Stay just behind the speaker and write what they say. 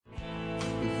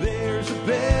a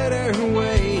better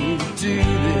way to do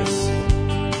this.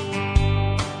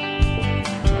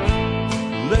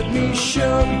 Let me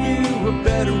show you a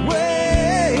better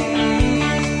way.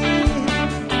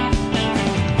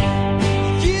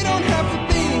 You don't have to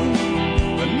be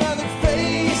another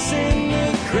face in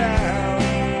the crowd.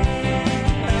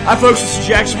 Hi folks, this is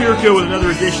Jack Spirko with another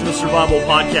edition of the Survival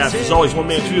Podcast. As always, one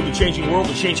man, two of the changing world,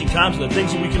 the changing times, and the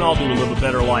things that we can all do to live a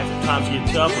better life. If times get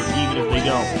tough, or even if they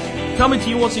don't. Coming to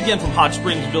you once again from Hot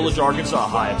Springs Village, Arkansas,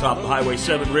 high atop the Highway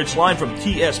 7 Ridge Line from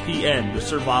TSPN, the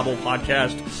Survival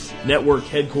Podcast Network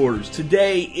headquarters.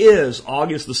 Today is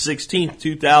August the 16th,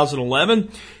 2011.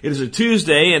 It is a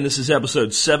Tuesday, and this is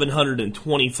episode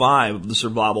 725 of the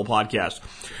Survival Podcast.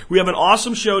 We have an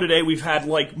awesome show today. We've had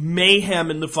like mayhem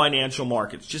in the financial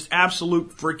markets, just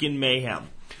absolute freaking mayhem.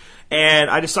 And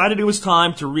I decided it was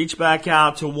time to reach back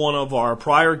out to one of our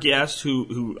prior guests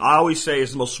who I always say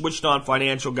is the most switched on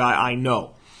financial guy I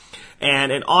know,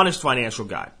 and an honest financial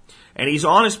guy. And he's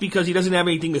honest because he doesn't have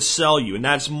anything to sell you, and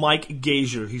that's Mike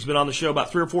Gaisor. He's been on the show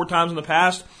about 3 or 4 times in the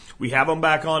past. We have him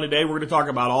back on today. We're going to talk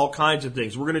about all kinds of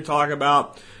things. We're going to talk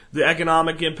about the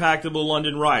economic impact of the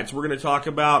London riots. We're going to talk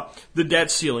about the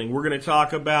debt ceiling. We're going to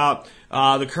talk about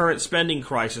the current spending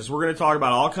crisis. We're going to talk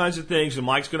about all kinds of things, and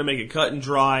Mike's going to make it cut and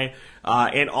dry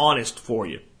and honest for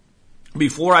you.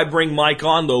 Before I bring Mike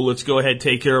on, though, let's go ahead and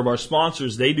take care of our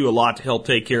sponsors. They do a lot to help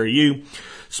take care of you.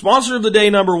 Sponsor of the day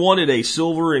number 1 today,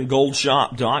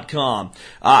 silverandgoldshop.com.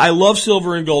 I love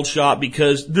Silver and Gold Shop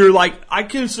because they're like, I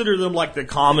consider them like the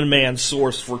common man's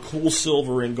source for cool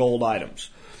silver and gold items.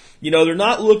 You know, they're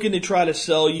not looking to try to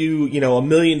sell you, $1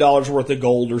 million worth of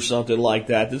gold or something like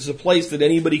that. This is a place that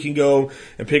anybody can go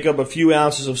and pick up a few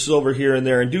ounces of silver here and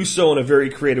there and do so in a very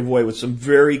creative way with some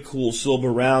very cool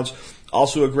silver rounds.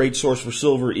 Also a great source for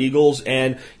silver eagles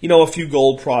and, a few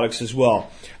gold products as well.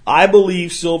 I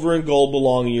believe silver and gold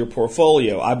belong in your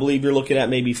portfolio. I believe you're looking at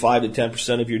maybe 5 to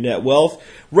 10% of your net wealth.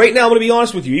 Right now, I'm going to be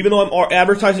honest with you. Even though I'm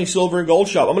advertising Silver and Gold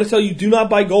Shop, I'm going to tell you, do not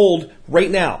buy gold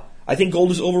right now. I think gold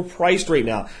is overpriced right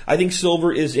now. I think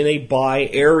silver is in a buy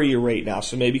area right now,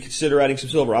 so maybe consider adding some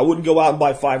silver. I wouldn't go out and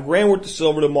buy $5,000 worth of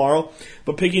silver tomorrow,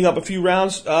 but picking up a few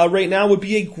rounds right now would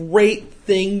be a great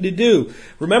thing to do.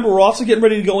 Remember, we're also getting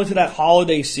ready to go into that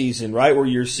holiday season, right, where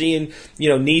you're seeing,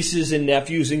 nieces and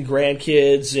nephews and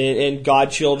grandkids and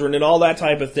godchildren and all that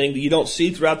type of thing that you don't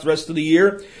see throughout the rest of the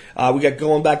year. We got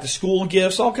going back to school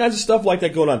gifts, all kinds of stuff like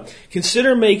that going on.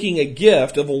 Consider making a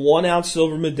gift of a 1-ounce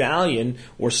silver medallion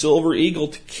or silver eagle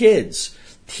to kids.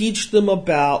 Teach them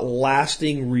about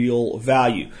lasting real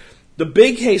value. The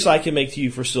big case I can make to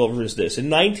you for silver is this. In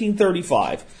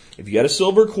 1935, if you had a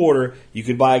silver quarter, you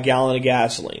could buy a gallon of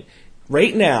gasoline.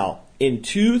 Right now, in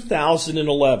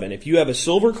 2011, if you have a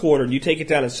silver quarter and you take it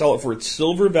down and sell it for its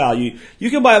silver value,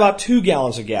 you can buy about 2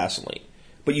 gallons of gasoline.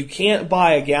 But you can't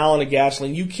buy a gallon of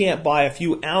gasoline. You can't buy a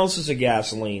few ounces of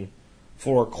gasoline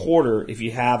for a quarter if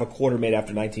you have a quarter made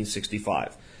after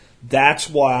 1965. That's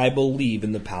why I believe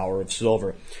in the power of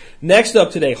silver. Next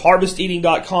up today,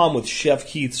 HarvestEating.com with Chef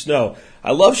Keith Snow.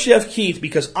 I love Chef Keith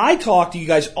because I talk to you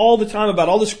guys all the time about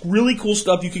all this really cool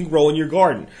stuff you can grow in your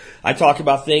garden. I talk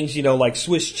about things, like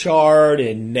Swiss chard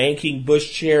and Nanking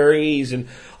bush cherries and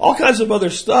all kinds of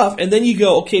other stuff. And then you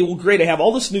go, okay, well, great, I have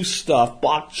all this new stuff,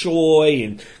 bok choy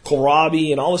and kohlrabi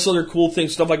and all this other cool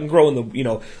things, stuff I can grow in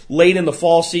the, late in the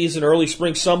fall season, early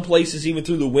spring, some places even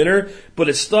through the winter. But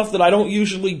it's stuff that I don't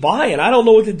usually buy and I don't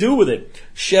know what to do with it.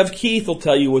 Chef Keith will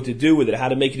tell you what to do with it, how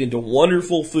to make it into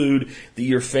wonderful food that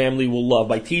your family will love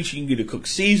by teaching you to cook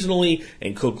seasonally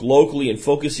and cook locally and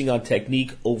focusing on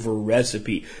technique over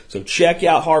recipe. So check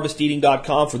out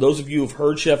HarvestEating.com. For those of you who have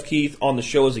heard Chef Keith on the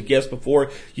show as a guest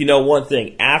before, you know one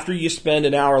thing. After you spend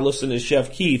an hour listening to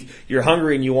Chef Keith, you're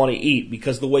hungry and you want to eat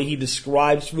because the way he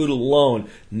describes food alone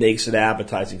makes it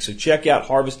appetizing. So check out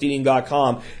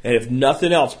HarvestEating.com, and if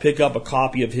nothing else, pick up a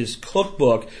copy of his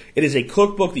cookbook. It is a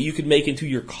cookbook that you can make into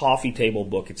your coffee table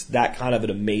book. It's that kind of an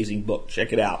amazing book.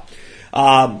 Check it out.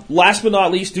 Last but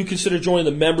not least, do consider joining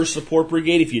the Member Support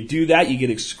Brigade. If you do that, you get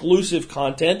exclusive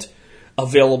content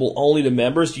available only to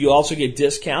members. You also get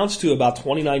discounts to about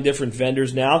 29 different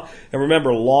vendors now. And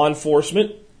remember, law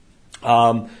enforcement,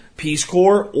 Peace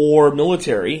Corps, or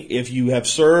military, if you have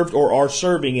served or are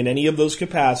serving in any of those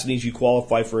capacities, you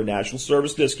qualify for a national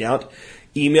service discount.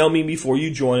 Email me before you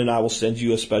join and I will send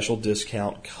you a special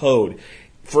discount code.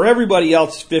 For everybody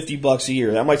else, it's $50 a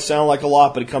year. That might sound like a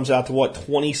lot, but it comes out to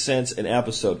 20 cents an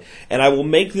episode. And I will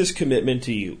make this commitment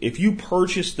to you. If you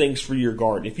purchase things for your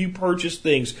garden, if you purchase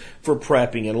things for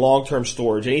prepping and long-term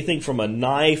storage, anything from a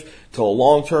knife to a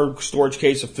long-term storage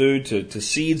case of food, to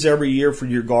seeds every year for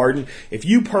your garden. If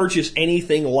you purchase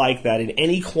anything like that in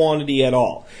any quantity at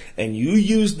all, and you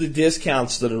use the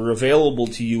discounts that are available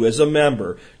to you as a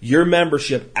member, your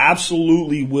membership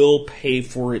absolutely will pay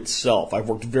for itself. I've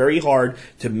worked very hard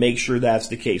to make sure that's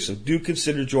the case. So do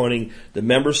consider joining the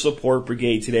Member Support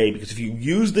Brigade today, because if you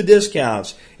use the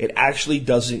discounts, it actually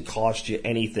doesn't cost you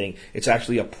anything. It's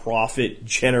actually a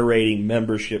profit-generating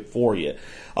membership for you.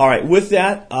 All right, with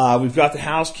that, we've got the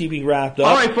housekeeping wrapped up.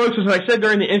 All right, folks, as I said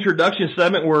during the introduction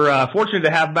segment, we're fortunate to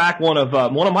have back one of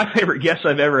my favorite guests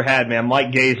I've ever had, man,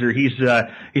 Mike Gaisor.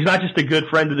 He's not just a good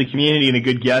friend to the community and a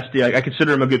good guest. I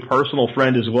consider him a good personal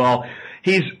friend as well.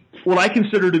 He's what I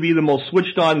consider to be the most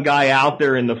switched-on guy out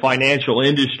there in the financial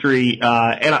industry,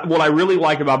 and what I really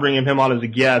like about bringing him on as a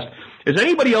guest is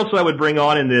anybody else that I would bring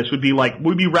on in this would be like,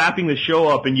 we'd be wrapping the show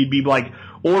up and you'd be like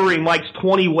ordering Mike's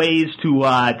 20 ways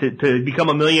to become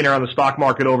a millionaire on the stock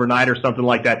market overnight or something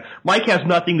like that. Mike has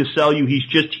nothing to sell you. He's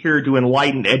just here to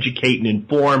enlighten, educate, and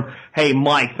inform. Hey,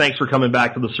 Mike, thanks for coming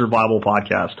back to the Survival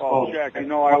Podcast. Oh, Jack, I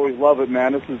always love it,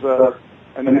 man. This is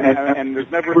and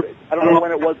there's never, I don't know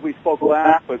when it was we spoke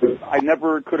last, but I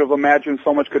never could have imagined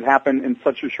so much could happen in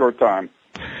such a short time.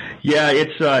 Yeah,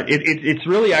 it's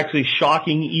really actually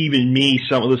shocking even me,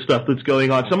 some of the stuff that's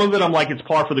going on. Some of it I'm like, it's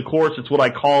par for the course. It's what I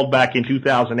called back in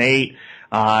 2008.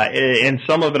 And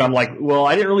some of it I'm like, well,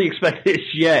 I didn't really expect this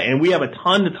yet. And we have a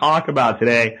ton to talk about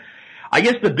today. I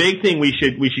guess the big thing we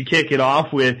should kick it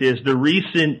off with is the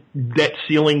recent debt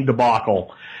ceiling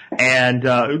debacle. And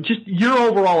just your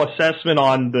overall assessment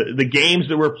on the games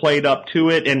that were played up to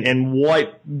it and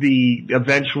what the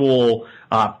eventual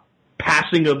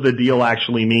passing of the deal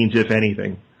actually means, if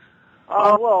anything.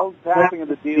 Well, passing of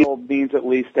the deal means at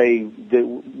least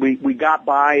we got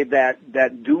by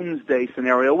that doomsday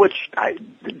scenario, which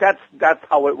that's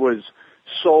how it was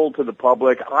sold to the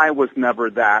public. I was never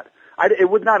that. It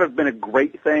would not have been a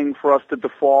great thing for us to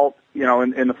default, in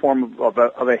the form of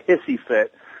a hissy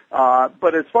fit.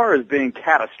 But as far as being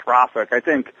catastrophic, I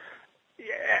think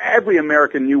every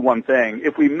American knew one thing.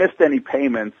 If we missed any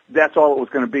payments, that's all it was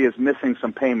going to be, is missing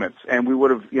some payments. And we would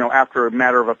have, after a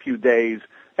matter of a few days,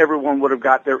 everyone would have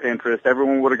got their interest,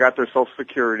 everyone would have got their Social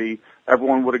Security,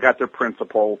 everyone would have got their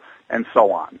principal, and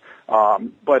so on.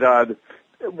 What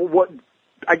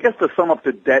I guess to sum up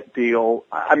the debt deal,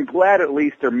 I'm glad at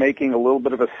least they're making a little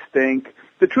bit of a stink.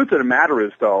 The truth of the matter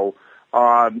is, though,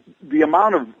 the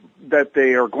amount of that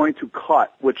they are going to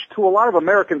cut, which to a lot of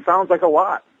Americans sounds like a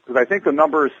lot, because I think the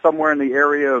number is somewhere in the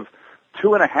area of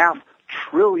 $2.5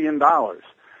 trillion,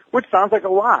 which sounds like a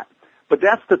lot. But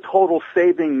that's the total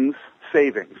savings.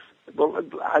 Well,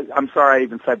 I'm sorry I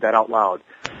even said that out loud.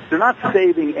 They're not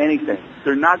saving anything.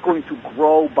 They're not going to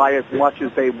grow by as much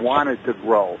as they wanted to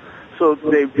grow. So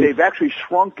they've actually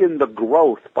shrunken the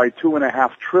growth by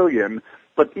 $2.5 trillion,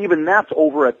 but even that's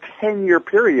over a 10-year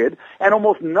period, and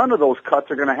almost none of those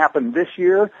cuts are going to happen this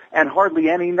year and hardly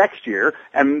any next year.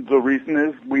 And the reason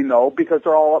is, we know, because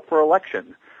they're all up for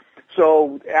election.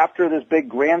 So after this big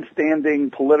grandstanding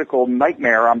political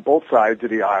nightmare on both sides of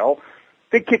the aisle,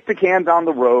 they kick the can down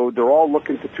the road. They're all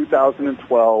looking to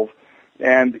 2012.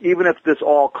 And even if this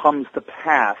all comes to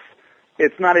pass,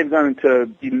 it's not even going to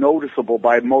be noticeable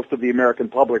by most of the American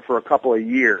public for a couple of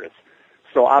years.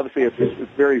 So obviously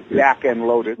it's very back-end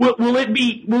loaded. Will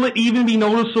it even be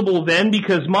noticeable then?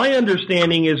 Because my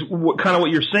understanding is kind of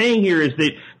what you're saying here is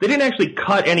that they didn't actually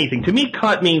cut anything. To me,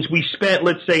 cut means we spent,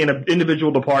 let's say, in an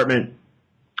individual department,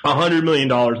 $100 million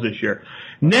this year.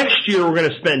 Next year, we're going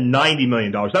to spend $90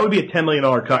 million. That would be a $10 million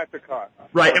cut. That's a cut.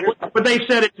 Right. But they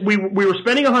said we were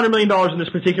spending $100 million in this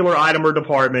particular item or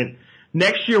department.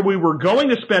 Next year, we were going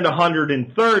to spend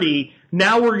 130.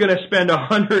 Now we're going to spend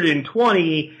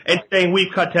 120 and saying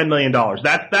we've cut $10 million.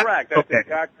 That's correct. Okay.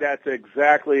 That's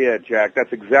exactly it, Jack.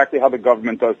 That's exactly how the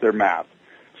government does their math.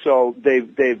 So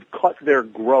they've cut their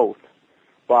growth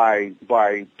by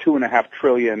 $2.5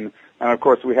 trillion. And of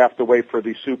course, we have to wait for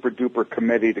the super duper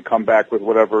committee to come back with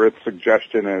whatever its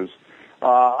suggestion is.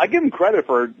 I give them credit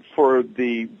for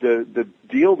the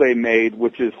deal they made,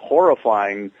 which is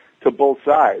horrifying to both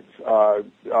sides.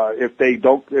 If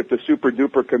the super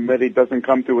duper committee doesn't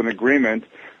come to an agreement,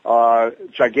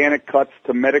 gigantic cuts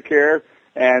to Medicare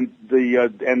and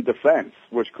defense,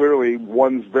 which clearly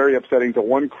one's very upsetting to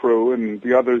one crew and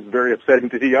the other's very upsetting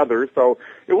to the other. So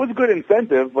it was a good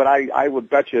incentive, but I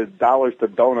would bet you dollars to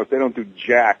donuts they don't do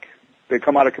jack. They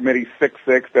come out of committee 6-6.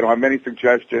 They don't have many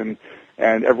suggestions,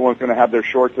 and everyone's going to have their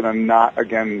shorts in a knot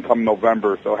again come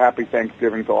November. So happy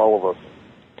Thanksgiving to all of us.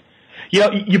 You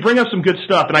know, you bring up some good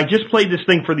stuff, and I just played this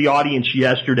thing for the audience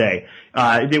yesterday.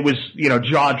 It was,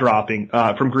 jaw-dropping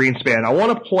from Greenspan. I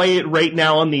want to play it right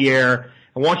now on the air.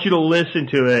 I want you to listen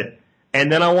to it,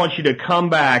 and then I want you to come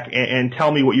back and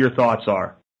tell me what your thoughts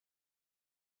are.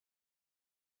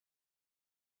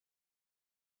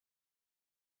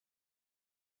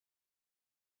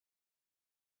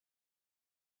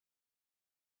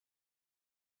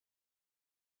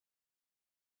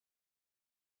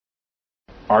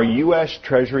 Are U.S.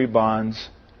 Treasury bonds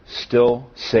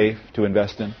still safe to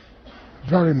invest in?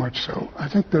 Very much so. I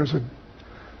think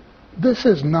this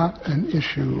is not an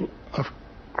issue of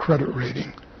credit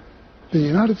rating. The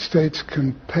United States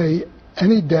can pay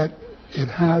any debt it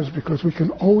has because we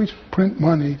can always print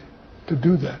money to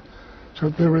do that. So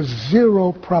there is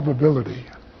zero probability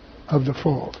of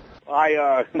default.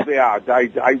 I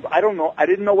don't know. I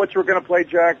didn't know what you were going to play,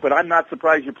 Jack, but I'm not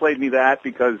surprised you played me that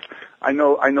because I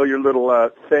know your little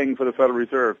thing for the Federal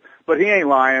Reserve. But he ain't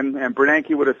lying, and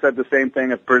Bernanke would have said the same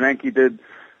thing if Bernanke did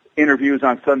interviews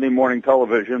on Sunday morning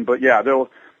television. But yeah,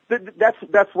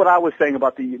 that's what I was saying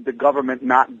about the government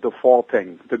not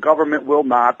defaulting. The government will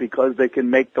not because they can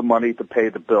make the money to pay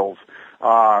the bills.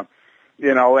 And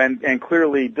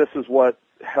clearly this is what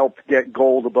helped get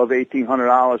gold above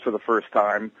 $1,800 for the first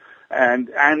time.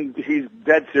 And he's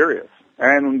dead serious.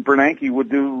 And Bernanke would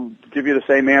give you the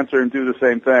same answer and do the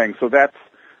same thing. So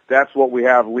that's what we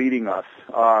have leading us.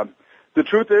 The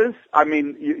truth is, I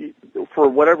mean, for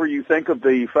whatever you think of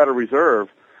the Federal Reserve,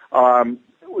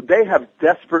 they have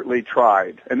desperately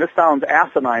tried, and this sounds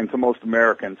asinine to most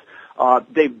Americans,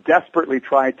 they've desperately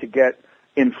tried to get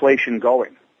inflation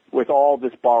going with all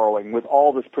this borrowing, with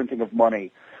all this printing of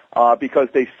money. Because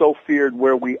they so feared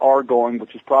where we are going,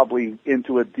 which is probably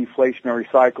into a deflationary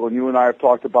cycle, and you and I have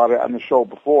talked about it on the show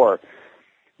before.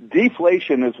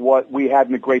 Deflation is what we had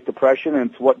in the Great Depression, and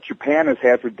it's what Japan has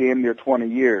had for damn near 20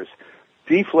 years.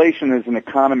 Deflation is an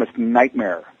economist's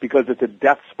nightmare because it's a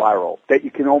death spiral that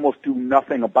you can almost do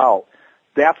nothing about.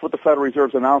 That's what the Federal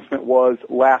Reserve's announcement was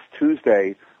last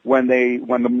Tuesday when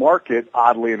the market,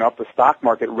 oddly enough, the stock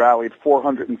market rallied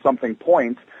 400 and something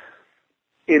points.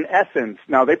 In essence,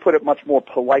 now they put it much more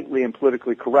politely and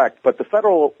politically correct, but the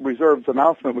Federal Reserve's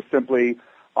announcement was simply,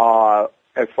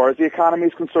 as far as the economy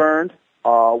is concerned,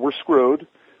 we're screwed.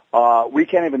 We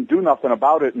can't even do nothing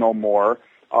about it no more.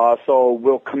 So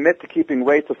we'll commit to keeping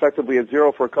rates effectively at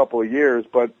zero for a couple of years,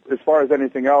 but as far as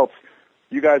anything else,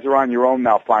 you guys are on your own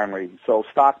now finally. So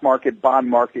stock market, bond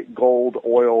market, gold,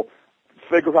 oil,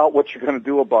 figure out what you're going to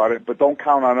do about it, but don't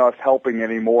count on us helping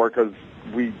anymore because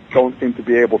we don't seem to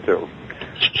be able to.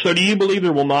 So do you believe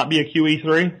there will not be a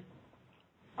QE3?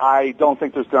 I don't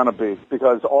think there's going to be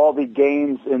because all the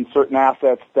gains in certain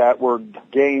assets that were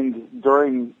gained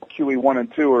during QE1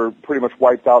 and 2 are pretty much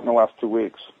wiped out in the last 2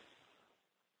 weeks.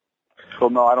 So,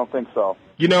 no, I don't think so.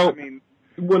 You know,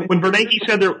 when Bernanke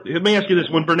said let me ask you this,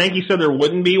 when Bernanke said there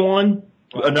wouldn't be one,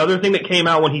 another thing that came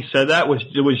out when he said that was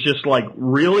just like,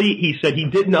 really? He said he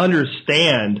didn't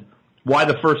understand why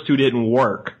the first two didn't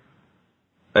work.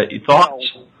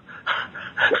 Thoughts? Well,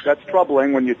 that's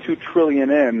troubling when you're $2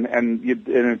 trillion in and it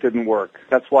didn't work.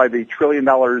 That's why the $1 trillion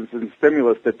in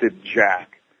stimulus that did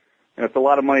jack. And it's a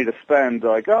lot of money to spend.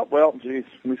 Like, oh, well, geez,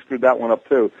 we screwed that one up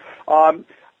too.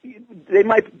 They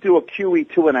might do a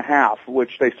QE 2.5,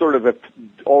 which they sort of have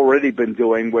already been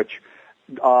doing, which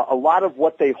a lot of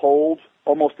what they hold,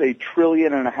 almost $1.5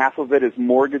 trillion of it is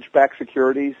mortgage-backed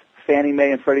securities, Fannie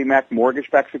Mae and Freddie Mac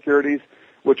mortgage-backed securities,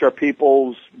 which are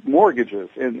people's mortgages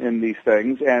in these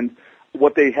things. And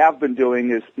what they have been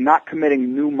doing is not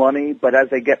committing new money, but as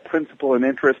they get principal and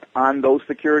interest on those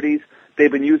securities,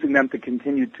 they've been using them to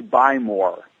continue to buy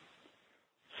more.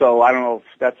 So I don't know if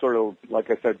that's sort of, like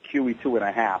I said, QE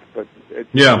 2.5, but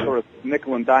it's sort of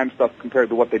nickel and dime stuff compared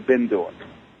to what they've been doing.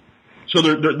 So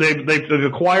they've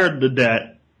acquired the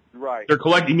debt. Right. They're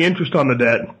collecting interest on the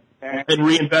debt and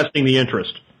reinvesting the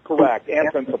interest. Correct. And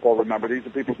principal, remember. These are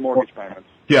people's mortgage payments.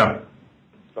 Yeah.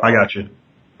 So, I got you.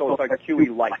 So it's like a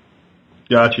QE light.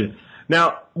 Gotcha.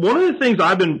 Now, one of the things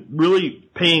I've been really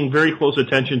paying very close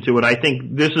attention to, and I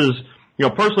think this is,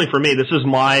 personally for me, this is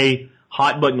my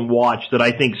hot button watch that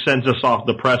I think sends us off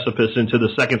the precipice into the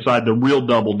second side, the real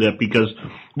double dip, because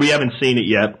we haven't seen it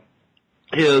yet,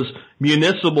 is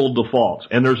municipal defaults.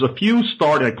 And there's a few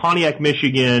starting, like Pontiac,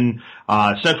 Michigan,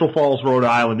 Central Falls, Rhode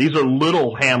Island. These are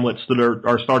little hamlets that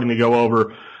are starting to go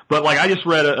over. But like I just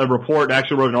read a report,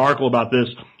 actually wrote an article about this.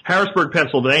 Harrisburg,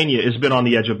 Pennsylvania has been on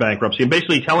the edge of bankruptcy and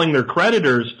basically telling their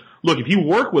creditors, look, if you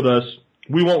work with us,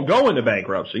 we won't go into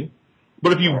bankruptcy.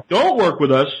 But if you don't work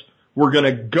with us, we're going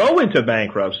to go into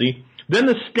bankruptcy. Then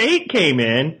the state came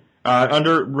in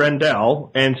under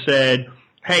Rendell and said,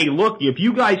 hey, look, if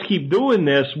you guys keep doing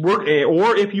this,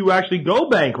 or if you actually go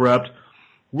bankrupt,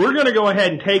 we're going to go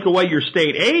ahead and take away your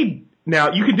state aid.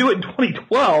 Now, you can do it in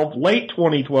 2012, late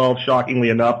 2012, shockingly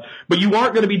enough, but you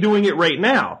aren't going to be doing it right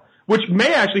now, which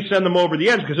may actually send them over the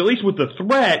edge, because at least with the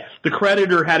threat, the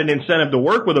creditor had an incentive to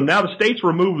work with them. Now the state's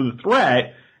removed the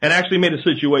threat and actually made the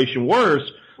situation worse.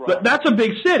 Right. But that's a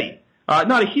big city.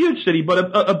 Not a huge city,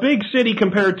 but a big city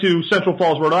compared to Central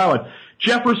Falls, Rhode Island.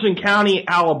 Jefferson County,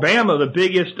 Alabama, the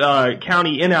biggest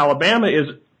county in Alabama, is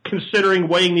considering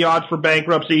weighing the odds for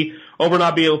bankruptcy over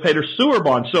not being able to pay their sewer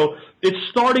bond. So it's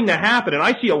starting to happen, and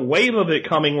I see a wave of it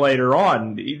coming later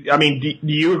on. I mean, do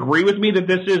you agree with me that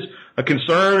this is a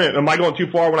concern? Am I going too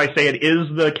far when I say it is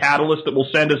the catalyst that will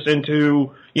send us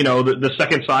into, the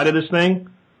second side of this thing?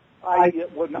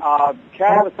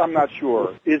 Catalyst, I'm not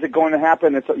sure. Is it going to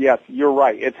happen? Yes, you're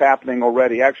right. It's happening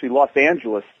already. Actually, Los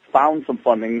Angeles found some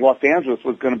funding. Los Angeles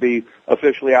was going to be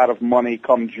officially out of money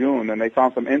come June, and they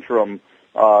found some interim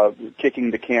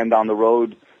kicking the can down the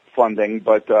road funding.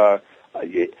 But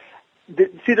see,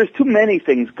 there's too many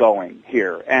things going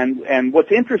here. And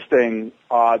what's interesting,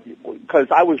 because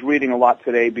I was reading a lot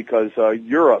today, because the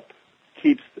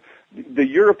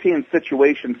European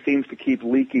situation seems to keep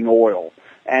leaking oil.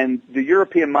 And the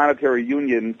European Monetary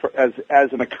Union, as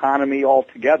an economy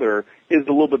altogether, is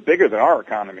a little bit bigger than our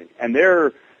economy, and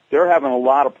they're having a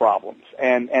lot of problems.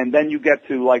 And then you get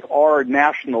to like our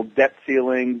national debt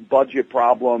ceiling, budget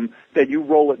problem. Then you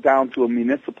roll it down to a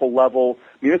municipal level.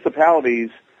 Municipalities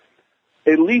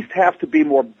at least have to be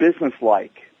more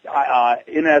businesslike,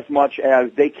 in as much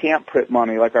as they can't print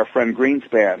money, like our friend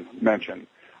Greenspan mentioned.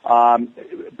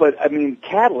 But I mean,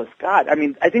 catalyst, God, I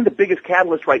mean, I think the biggest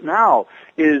catalyst right now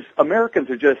is Americans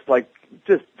are just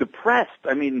depressed.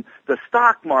 I mean, the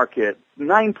stock market,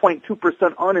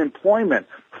 9.2% unemployment,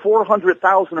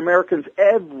 400,000 Americans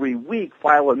every week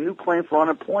file a new claim for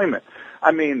unemployment.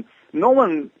 I mean, no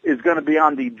one is going to be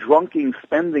on the drunken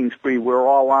spending spree we're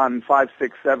all on 5,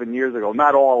 6, 7 years ago.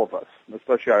 Not all of us,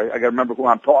 especially I got to remember who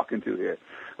I'm talking to here.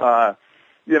 But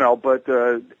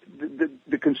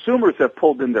the consumers have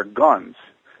pulled in their guns.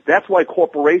 That's why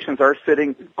corporations are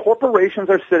sitting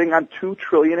on $2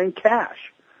 trillion in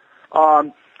cash.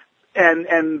 And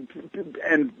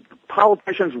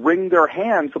politicians wring their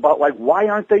hands about like, why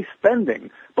aren't they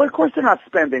spending? But of course they're not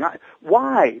spending.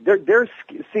 Why?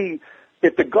 See,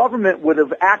 if the government would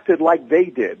have acted like they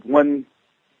did when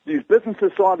these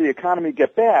businesses saw the economy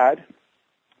get bad,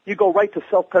 you go right to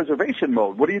self-preservation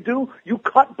mode. What do? You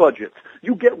cut budgets.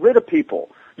 You get rid of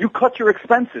people. You cut your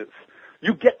expenses.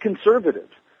 You get conservative.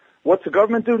 What's the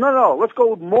government do? No, let's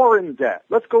go more in debt.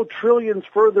 Let's go trillions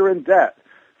further in debt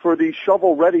for these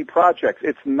shovel-ready projects.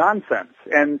 It's nonsense.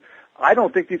 And I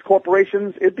don't think these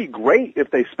corporations, it'd be great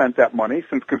if they spent that money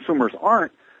since consumers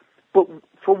aren't. But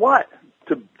for what?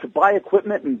 To buy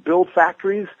equipment and build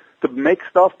factories to make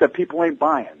stuff that people ain't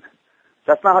buying.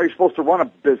 That's not how you're supposed to run a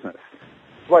business.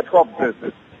 That's why it's called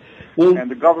business. Well, and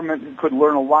the government could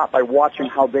learn a lot by watching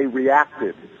how they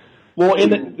reacted. Well,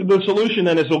 and the solution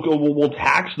then is we'll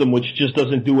tax them, which just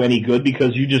doesn't do any good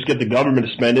because you just get the government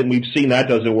to spend it, and we've seen that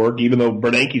doesn't work, even though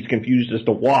Bernanke's confused as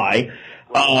to why.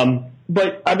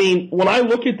 But, I mean, when I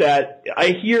look at that,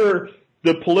 I hear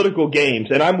the political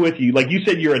games, and I'm with you. Like you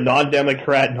said, you're a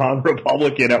non-Democrat,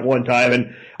 non-Republican at one time,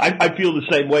 and I feel the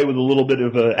same way with a little bit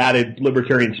of an added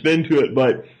libertarian spin to it.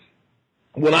 But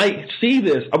when I see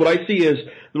this, what I see is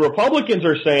the Republicans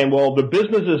are saying, well, the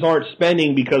businesses aren't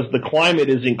spending because the climate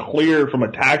isn't clear from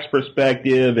a tax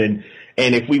perspective, and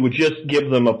if we would just give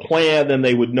them a plan, then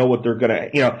they would know what they're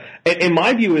going to, And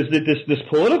my view is that this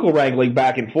political wrangling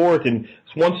back and forth, and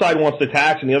one side wants to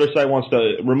tax and the other side wants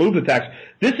to remove the tax.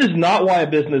 This is not why a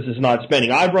business is not spending.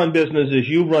 I've run businesses,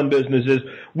 you've run businesses.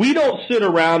 We don't sit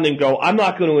around and go, I'm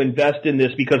not going to invest in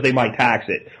this because they might tax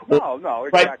it. No, exactly.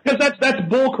 Right? Because that's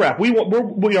bullcrap.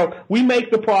 We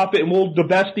make the profit and we'll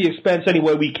divest the expense any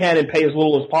way we can and pay as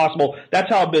little as possible. That's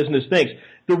how a business thinks.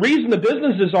 The reason the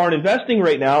businesses aren't investing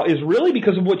right now is really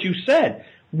because of what you said.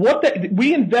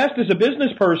 We invest as a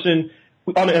business person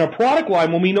in a product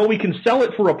line when we know we can sell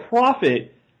it for a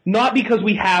profit, not because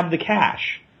we have the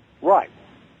cash. Right.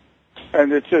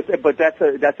 And but that's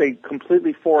a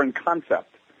completely foreign concept.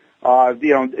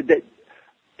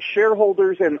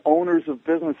 Shareholders and owners of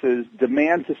businesses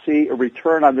demand to see a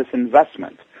return on this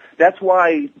investment. That's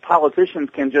why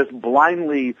politicians can just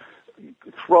blindly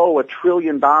throw $1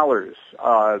 trillion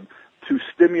to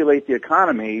stimulate the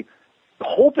economy,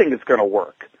 hoping it's going to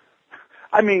work.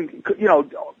 I mean,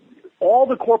 all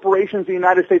the corporations in the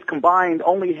United States combined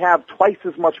only have twice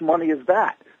as much money as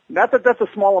that. Not that that's a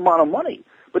small amount of money,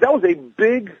 but that was a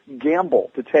big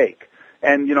gamble to take.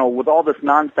 And, with all this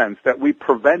nonsense that we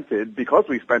prevented because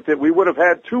we spent it, we would have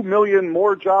had 2 million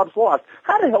more jobs lost.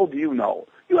 How the hell do you know?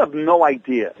 You have no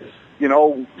idea.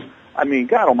 I mean,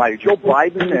 God almighty, Joe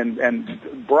Biden and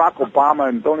Barack Obama,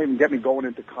 and don't even get me going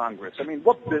into Congress. I mean,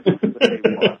 what business do they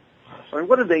run? I mean,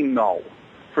 what do they know?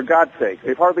 For God's sake,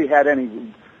 they've hardly had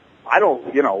any. I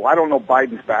don't know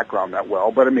Biden's background that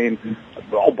well, but I mean,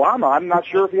 Obama, I'm not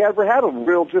sure if he ever had a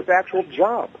real, just actual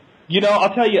job.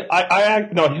 I'll tell you, I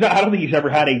don't think he's ever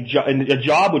had a job, and a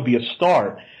job would be a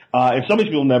start. And some of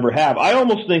these people never have. I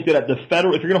almost think that at the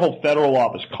federal, if you're going to hold federal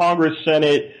office, Congress,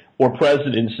 Senate, or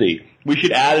presidency, we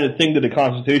should add a thing to the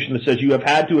Constitution that says you have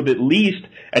had to have at least,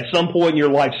 at some point in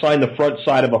your life, signed the front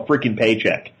side of a freaking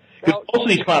paycheck. Because most of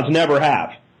these clowns never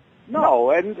have. No,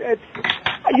 and it's,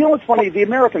 what's funny, the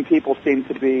American people seem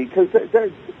to be, because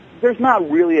there's not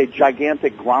really a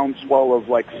gigantic groundswell of,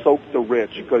 soak the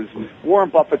rich, because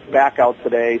Warren Buffett's back out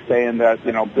today saying that,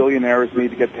 billionaires need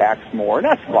to get taxed more, and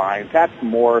that's fine, tax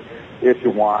more if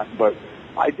you want, but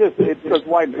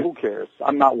who cares?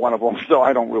 I'm not one of them, so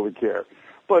I don't really care.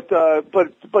 But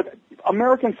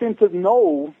Americans seem to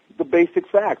know the basic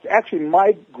facts. Actually,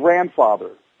 my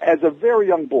grandfather, as a very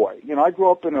young boy, I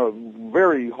grew up in a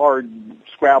very hard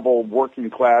scrabble,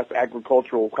 working class,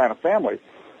 agricultural kind of family.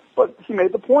 But he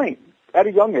made the point at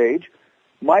a young age,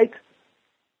 Mike,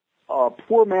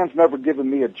 poor man's never given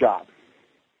me a job.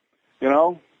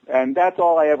 And that's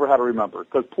all I ever had to remember.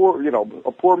 Because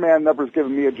a poor man never has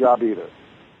given me a job either.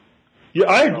 Yeah,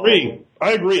 I agree.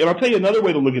 And I'll tell you another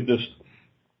way to look at this.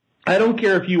 I don't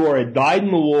care if you are a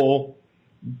dyed-in-the-wool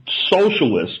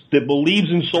socialist that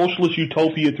believes in socialist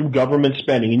utopia through government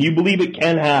spending, and you believe it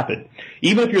can happen,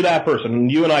 even if you're that person,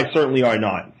 and you and I certainly are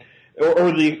not,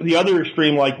 or the other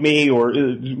extreme like me, or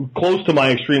close to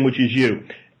my extreme, which is you.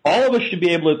 All of us should be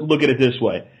able to look at it this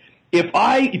way.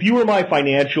 If you were my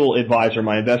financial advisor,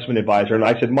 my investment advisor, and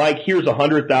I said, Mike, here's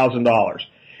 $100,000,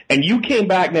 and you came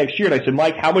back next year and I said,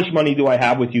 Mike, how much money do I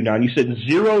have with you now? And you said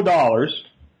 $0,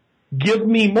 give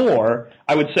me more,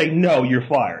 I would say, no, you're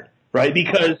fired. Right?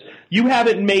 Because you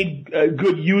haven't made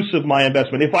good use of my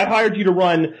investment. If I hired you to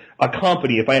run a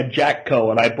company, if I had Jack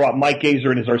Co. and I brought Mike Gaisor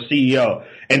in as our CEO,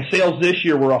 and sales this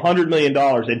year were $100 million,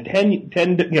 and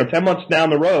 10 months down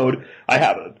the road, I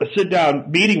have a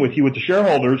sit-down meeting with you with the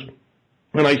shareholders,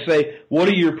 and I say, what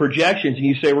are your projections? And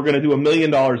you say, we're going to do $1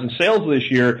 million in sales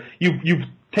this year. You've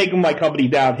taken my company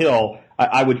downhill.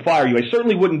 I would fire you. I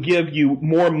certainly wouldn't give you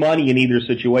more money in either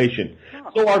situation.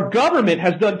 So our government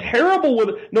has done terrible with,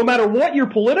 no matter what your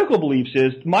political beliefs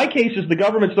is, my case is the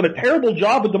government's done a terrible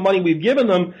job with the money we've given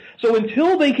them, so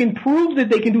until they can prove that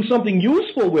they can do something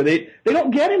useful with it, they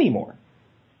don't get any more.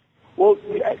 Well,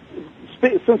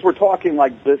 since we're talking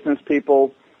like business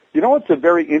people, it's a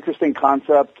very interesting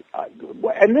concept,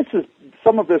 and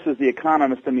some of this is the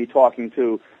economist in me talking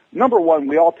to. Number one,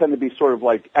 we all tend to be sort of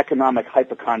like economic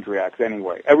hypochondriacs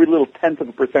anyway. Every little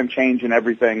 0.1% change in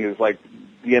everything is like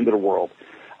the end of the world.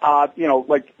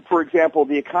 For example,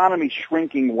 the economy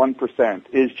shrinking 1%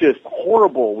 is just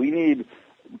horrible. We need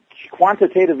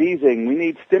quantitative easing. We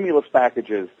need stimulus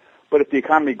packages. But if the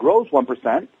economy grows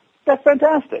 1%, that's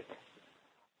fantastic.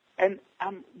 And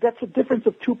that's a difference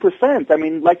of 2%. I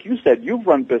mean, like you said, you've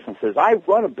run businesses. I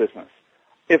run a business.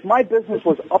 If my business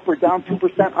was up or down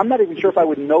 2%, I'm not even sure if I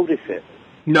would notice it.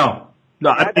 No,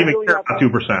 I don't even care about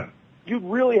 2%. You'd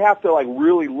really have to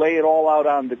really lay it all out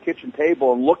on the kitchen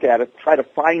table and look at it, try to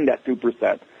find that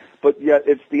 2%. But yet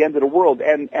it's the end of the world,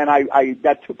 and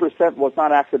that 2% was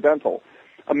not accidental.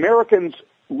 Americans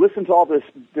listen to all this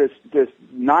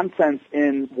nonsense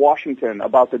in Washington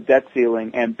about the debt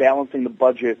ceiling and balancing the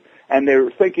budget, and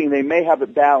they're thinking they may have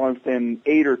it balanced in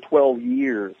 8 or 12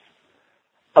 years.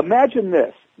 Imagine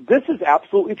this. This is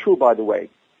absolutely true, by the way.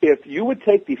 If you would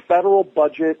take the federal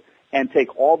budget and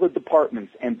take all the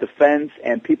departments and defense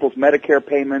and people's Medicare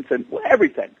payments and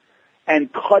everything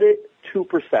and cut it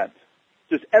 2%,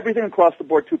 just everything across the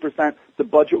board 2%, the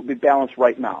budget would be balanced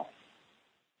right now.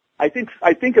 I think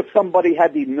if somebody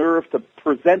had the nerve to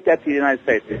present that to the United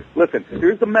States, listen,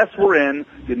 here's the mess we're in,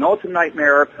 it's a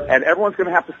nightmare, and everyone's going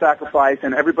to have to sacrifice,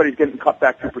 and everybody's getting cut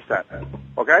back 2%,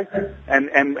 okay?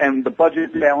 And the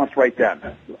budget balanced right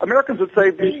then. Americans would say,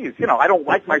 geez, I don't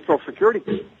like my Social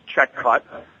Security check cut,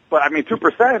 but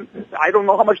 2%, I don't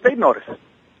know how much they'd notice.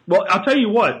 Well, I'll tell you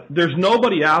what, there's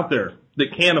nobody out there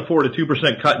that can't afford a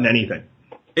 2% cut in anything.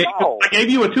 If I gave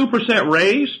you a 2%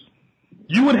 raise,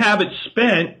 you would have it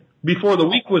spent before the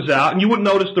week was out, and you wouldn't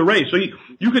notice the raise. So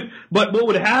you could, but what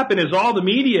would happen is all the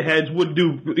media heads would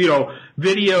do,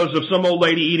 videos of some old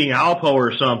lady eating Alpo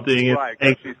or something. Right,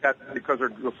 because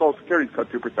her Social Security's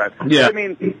cut 2%. Yeah.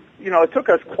 It took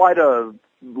us quite a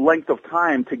length of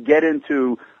time to get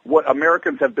into what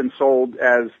Americans have been sold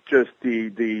as just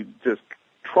the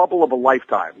trouble of a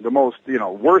lifetime, the most,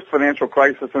 worst financial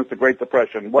crisis since the Great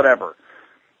Depression, whatever.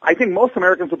 I think most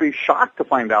Americans would be shocked to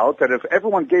find out that if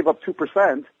everyone gave up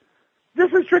 2%,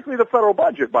 this is strictly the federal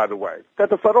budget, by the way, that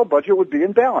the federal budget would be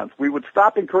in balance. We would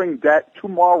stop incurring debt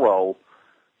tomorrow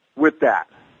with that.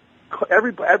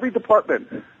 Every department,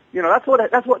 that's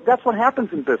what happens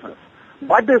in business.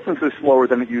 My business is slower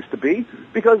than it used to be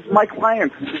because my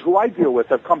clients who I deal with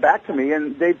have come back to me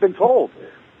and they've been told,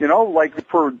 like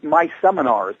for my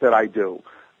seminars that I do,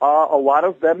 a lot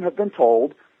of them have been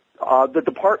told, the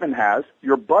department has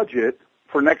your budget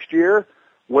for next year.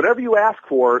 Whatever you ask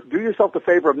for, do yourself the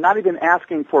favor of not even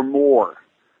asking for more.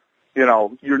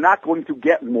 You're not going to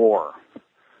get more.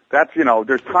 That's,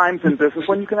 there's times in business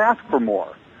when you can ask for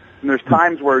more. And there's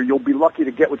times where you'll be lucky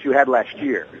to get what you had last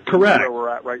year. Correct. Where we're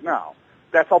at right now.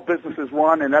 That's how businesses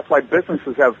run, and that's why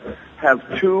businesses have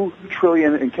 $2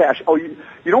 trillion in cash. Oh, you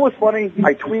know what's funny?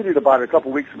 I tweeted about it a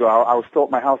couple weeks ago. I was still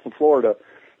at my house in Florida,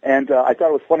 and I thought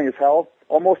it was funny as hell.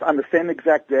 Almost on the same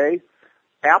exact day,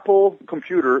 Apple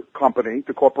Computer Company,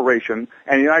 the corporation,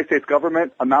 and the United States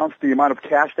government announced the amount of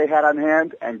cash they had on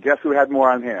hand, and guess who had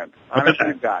more on hand?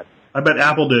 Honestly, God. I bet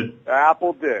Apple did.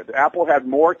 Apple did. Apple had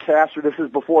more cash. This is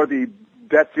before the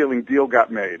debt ceiling deal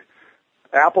got made.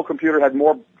 Apple Computer had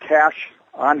more cash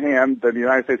on hand than the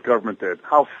United States government did.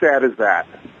 How sad is that?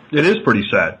 It is pretty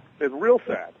sad. It's real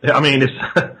sad. I mean,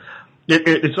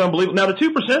 it's unbelievable. Now, the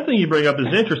 2% thing you bring up is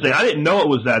interesting. I didn't know it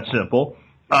was that simple.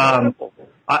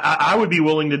 I would be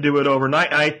willing to do it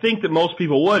overnight. I think that most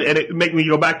people would, and it make me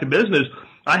go back to business.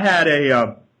 I had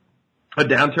a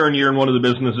downturn year in one of the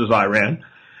businesses I ran,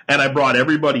 and I brought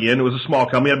everybody in. It was a small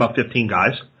company, I had about 15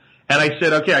 guys. And I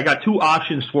said, okay, I got 2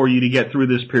 options for you to get through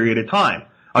this period of time.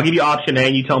 I'll give you option A,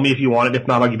 and you tell me if you want it. If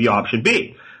not, I'll give you option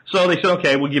B. So they said,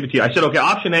 okay, we'll give it to you. I said, okay,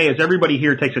 option A is everybody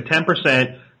here takes a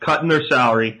 10% cut in their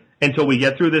salary until we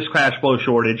get through this cash flow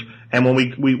shortage, and when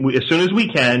we as soon as we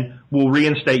can, we'll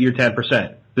reinstate your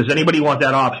 10%. Does anybody want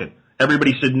that option?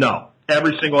 Everybody said no.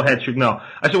 Every single head shook no.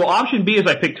 I said, well, option B is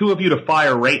I pick 2 of you to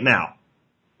fire right now.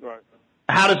 Right.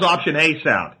 How does option A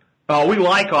sound? Oh, we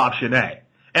like option A.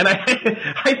 And I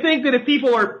think that if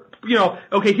people are,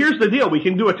 okay, here's the deal. We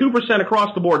can do a 2%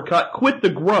 across the board cut, quit the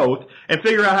growth, and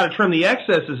figure out how to trim the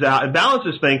excesses out and balance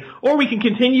this thing, or we can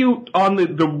continue on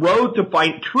the road to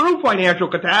find true financial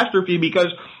catastrophe because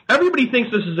everybody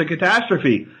thinks this is a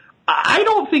catastrophe. I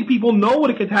don't think people know what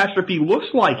a catastrophe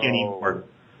looks like anymore.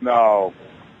 No,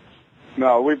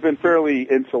 we've been fairly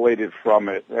insulated from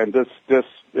it, and this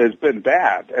has been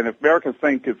bad. And if Americans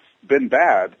think it's been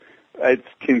bad, it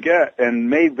can get and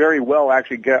may very well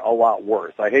actually get a lot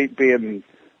worse. I hate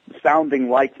sounding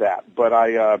like that, but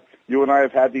you and I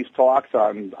have had these talks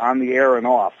on the air and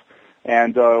off.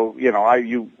 And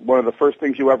one of the first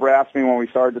things you ever asked me when we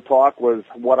started to talk was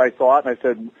what I thought, and I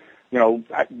said,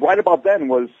 right about then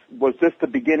was this the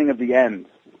beginning of the end?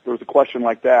 There was a question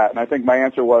like that, and I think my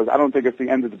answer was, I don't think it's the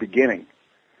end of the beginning,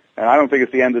 and I don't think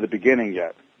it's the end of the beginning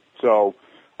yet. So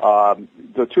the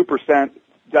 2%.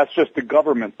 That's just the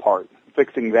government part,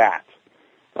 fixing that.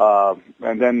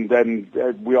 And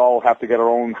then we all have to get our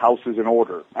own houses in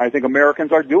order. I think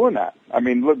Americans are doing that. I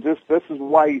mean, look, this is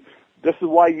why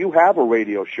you have a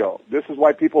radio show. This is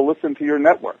why people listen to your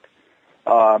network.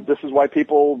 This is why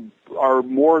people are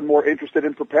more and more interested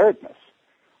in preparedness.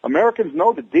 Americans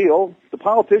know the deal. The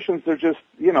politicians, they're just,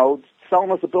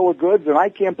 selling us a bill of goods, and I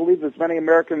can't believe as many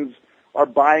Americans are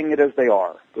buying it as they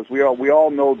are, because we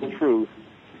all know the truth.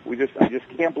 I just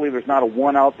can't believe there's not a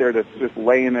one out there that's just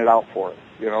laying it out for us,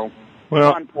 Well,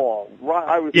 Ron Paul.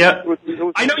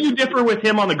 I know you differ with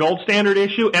him on the gold standard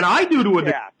issue, and I do to a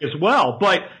degree as well.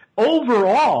 But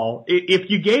overall,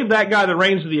 if you gave that guy the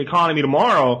reins of the economy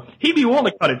tomorrow, he'd be willing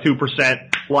to cut it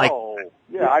 2%.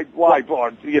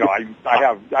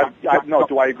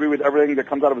 Do I agree with everything that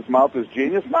comes out of his mouth as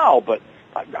genius? No, but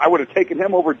I would have taken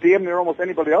him over damn near almost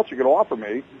anybody else you could offer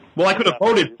me. Well, I could have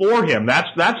voted for him. That's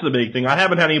the big thing. I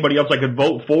haven't had anybody else I could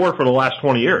vote for the last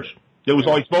 20 years. It was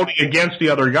always voting against the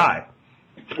other guy.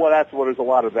 Well, there's a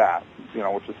lot of that,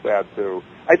 which is sad too.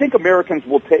 I think Americans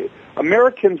will take the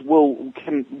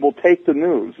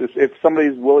news if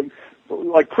somebody's willing.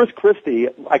 Like Chris Christie,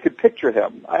 I could picture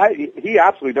him. He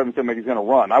absolutely doesn't seem like he's going to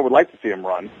run. I would like to see him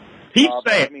run. He's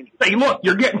saying, look,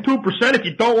 you're getting 2%. If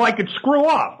you don't like it, screw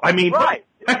off. I mean, right.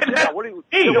 Yeah, what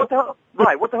the hell?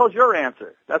 Right. What the hell's your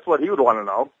answer? That's what he would want to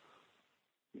know.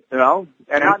 And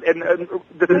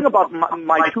the thing about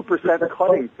my 2%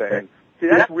 cutting thing See,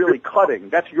 that's really cutting.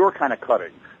 That's your kind of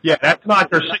cutting. Yeah, that's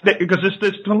not their, because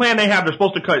this plan they have, they're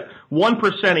supposed to cut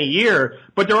 1% a year,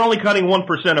 but they're only cutting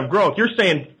 1% of growth. You're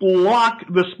saying block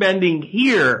the spending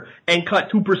here and cut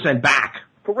 2% back.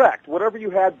 Correct. Whatever you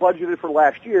had budgeted for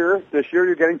last year, this year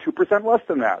you're getting 2% less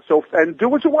than that. So, and do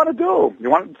what you want to do.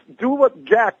 You want to do what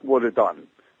Jack would have done.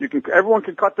 Everyone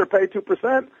can cut their pay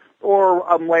 2%,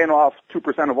 or I'm laying off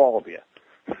 2% of all of you.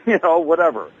 You know,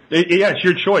 whatever. Yeah, it's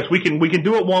your choice. We can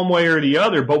do it one way or the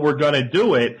other, but we're going to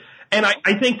do it. And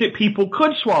I think that people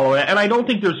could swallow it. And I don't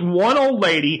think there's one old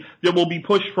lady that will be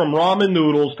pushed from ramen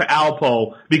noodles to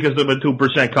Alpo because of a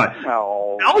 2% cut.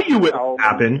 No. I'll tell you it will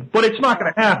happen, but it's not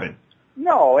going to happen.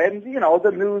 No, and, you know,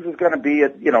 the news is going to be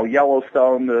at, you know,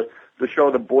 Yellowstone, the show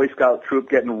the Boy Scout troop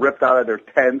getting ripped out of their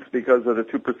tents because of the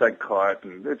 2% cut.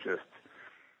 And it's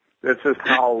just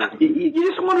how... You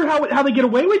just wonder how they get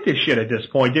away with this shit at this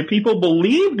point. Do people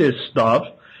believe this stuff?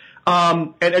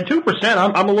 And at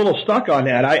 2%, I'm a little stuck on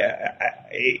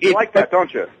that. You like that,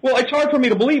 don't you? Well, it's hard for me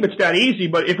to believe it's that easy,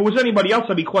 but if it was anybody else,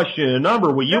 I'd be questioning the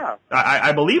number. Well, Yeah.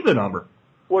 I believe the number.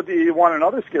 Well, do you want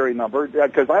another scary number?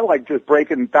 Because I like just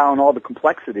breaking down all the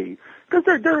complexity. Because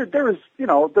there's, you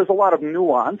know, there's a lot of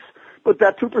nuance, but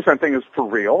that 2% thing is for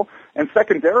real. And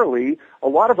secondarily, a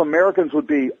lot of Americans would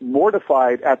be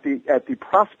mortified at the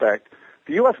prospect.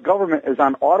 The U.S. government is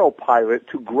on autopilot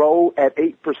to grow at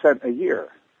 8% a year.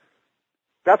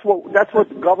 That's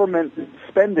what government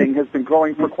spending has been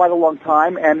growing for quite a long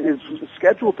time and is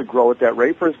scheduled to grow at that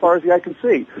rate for as far as the eye can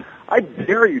see. I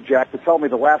dare you, Jack, to tell me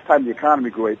the last time the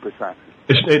economy grew 8%.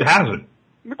 It hasn't.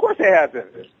 Of course it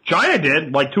hasn't. China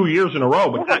did, like 2 years in a row,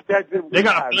 but they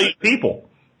got 1 billion people.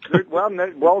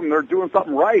 They're doing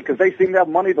something right because they seem to have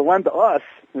money to lend to us,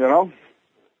 you know.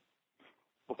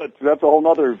 But that's a whole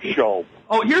other show.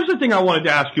 Oh, here's the thing I wanted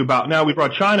to ask you about. Now we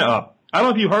brought China up. I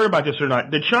don't know if you heard about this or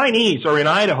not. The Chinese are in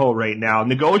Idaho right now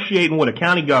negotiating with a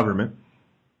county government.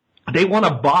 They want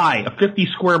to buy a 50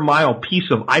 square mile piece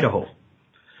of Idaho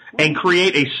and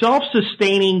create a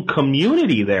self-sustaining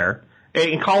community there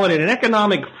and call it an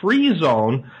economic free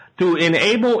zone to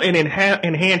enable and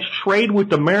enhance trade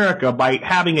with America by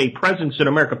having a presence in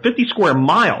America. 50 square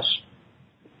miles.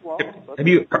 Well, have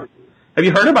you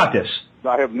heard about this?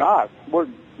 I have not.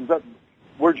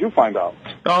 Where'd you find out?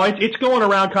 Oh, it's going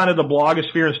around kind of the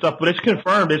blogosphere and stuff, but it's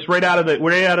confirmed. It's right out of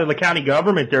the county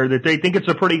government there that they think it's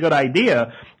a pretty good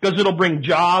idea because it'll bring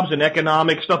jobs and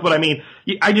economic stuff. But I mean,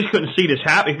 I just couldn't see this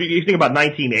happen. If you think about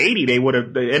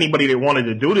 1980, anybody that wanted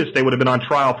to do this, they would have been on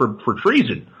trial for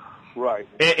treason. Right.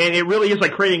 And it really is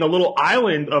like creating a little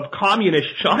island of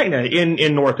communist China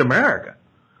in North America.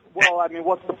 Well, I mean,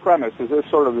 what's the premise? Is this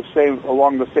sort of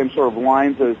along the same sort of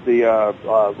lines as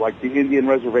the like the Indian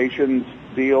reservations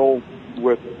deal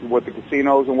with the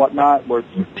casinos and whatnot? Where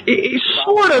it's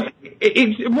sort of.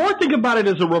 It's more think about it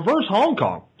as a reverse Hong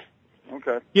Kong.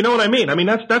 Okay. You know what I mean? I mean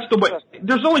that's the way.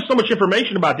 There's only so much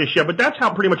information about this shit, but that's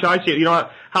how pretty much I see it. You know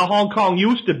how Hong Kong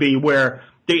used to be, where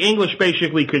the English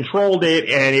basically controlled it,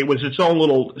 and it was its own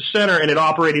little center, and it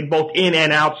operated both in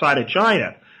and outside of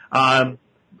China.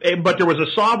 But there was a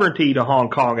sovereignty to Hong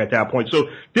Kong at that point. So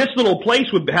this little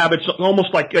place would have its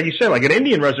almost like you said, like an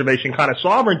Indian reservation kind of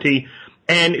sovereignty,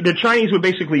 and the Chinese would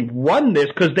basically run this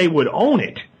because they would own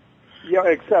it. Yeah,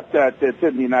 except that it's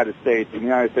in the United States, and the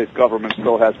United States government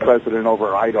still has precedent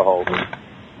over Idaho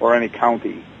or any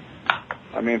county.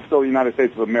 I mean, it's still the United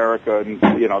States of America,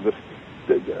 and you know this.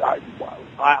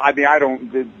 I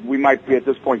mean, we might be at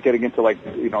this point getting into like,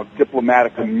 you know,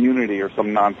 diplomatic immunity or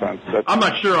some nonsense. I'm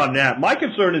not sure on that. My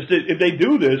concern is that if they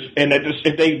do this and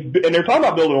they're talking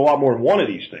about building a lot more than one of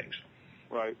these things.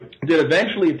 Right. That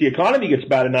eventually if the economy gets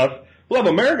bad enough, we'll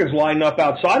have Americans lining up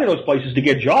outside of those places to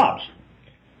get jobs.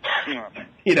 Yeah.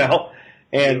 You know?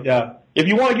 And, if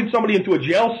you want to get somebody into a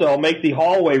jail cell, make the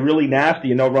hallway really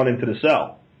nasty and they'll run into the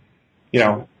cell. You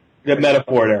know, good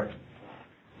metaphor there.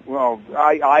 Well,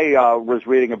 I was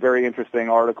reading a very interesting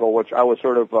article, which I was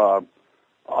sort of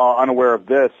unaware of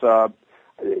this. The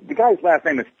guy's last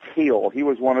name is Thiel. He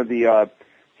was one of the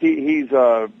he's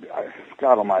God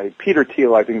Almighty, Peter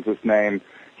Thiel, I think is his name.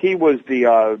 He was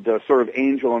the sort of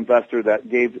angel investor that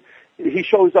he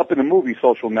shows up in the movie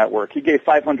Social Network. He gave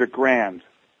 $500,000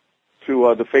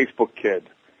 to the Facebook kid,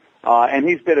 and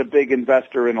he's been a big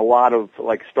investor in a lot of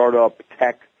like startup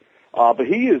tech. But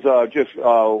he is just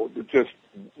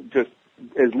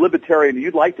as libertarian.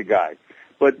 You'd like the guy,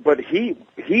 but he's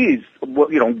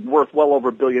worth well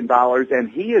over $1 billion, and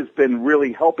he has been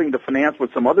really helping to finance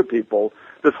with some other people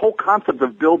this whole concept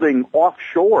of building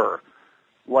offshore,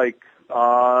 like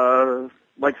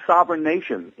like sovereign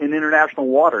nation in international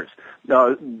waters,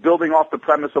 building off the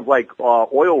premise of like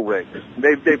oil rigs.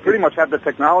 They pretty much have the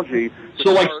technology.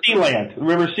 So like Sealand.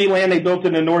 Remember Sealand? They built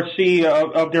in the North Sea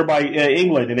up there by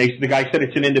England, and the guy said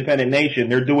it's an independent nation.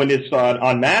 They're doing this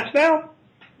on maps now?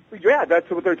 Yeah, that's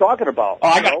what they're talking about. Oh,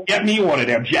 I got to get me one of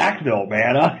them. Jacksville,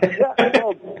 man. Yeah,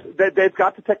 well, they've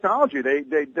got the technology.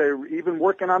 They're even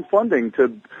working on funding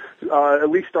to at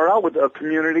least start out with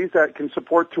communities that can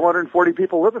support 240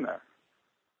 people living there.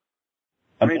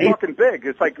 I mean, it's fucking big.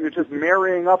 It's like you're just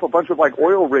marrying up a bunch of like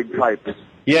oil rig types.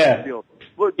 Yeah.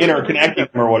 Look,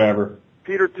 interconnecting them or whatever.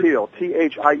 Peter Thiel,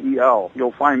 Thiel.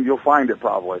 You'll find it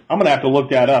probably. I'm gonna have to look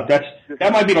that up. That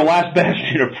might be the last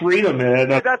bastion of freedom, man.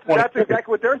 That's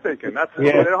exactly what they're thinking.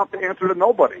 They don't have to answer to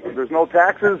nobody. There's no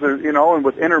taxes, and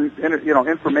with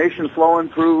information flowing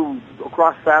through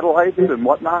across satellites and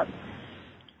whatnot.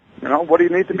 What do you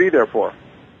need to be there for?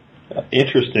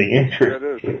 Interesting. Yeah, it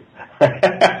is.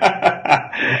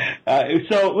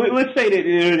 So let's say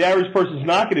that the average person's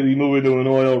not going to be moving to an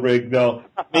oil rig, though.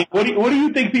 I mean, what do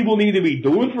you think people need to be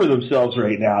doing for themselves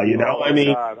right now?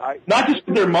 Not just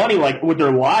with their money, like with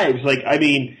their lives.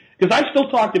 Because I still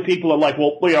talk to people that are like,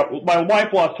 well, my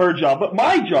wife lost her job, but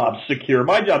my job's secure,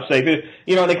 my job's safe.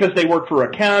 Because they work for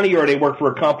a county or they work for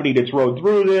a company that's rode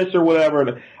through this or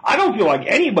whatever. I don't feel like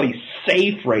anybody's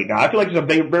safe right now. I feel like it's a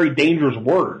very, very dangerous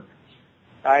word.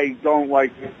 I don't.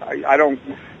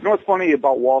 What's funny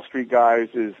about Wall Street guys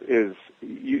is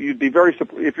you'd be very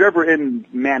surprised if you're ever in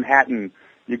Manhattan.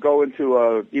 You go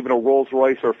into even a Rolls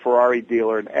Royce or Ferrari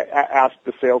dealer and ask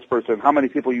the salesperson how many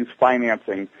people use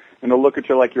financing, and they'll look at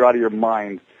you like you're out of your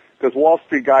mind. Because Wall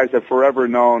Street guys have forever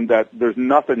known that there's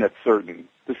nothing that's certain.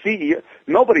 The CEO,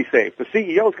 nobody's safe. The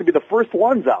CEOs could be the first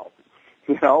ones out.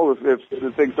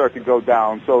 If things start to go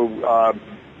down. So.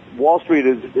 Wall Street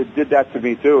did that to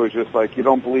me too. It's just like you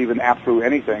don't believe in absolute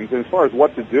anything. And as far as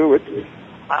what to do,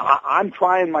 I'm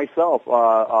trying myself.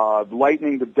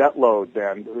 Lightening the debt load,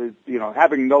 then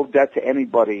having no debt to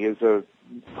anybody is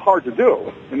hard to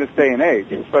do in this day and age,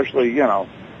 especially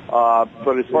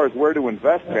But as far as where to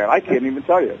invest, man, I can't even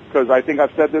tell you because I think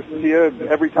I've said this to you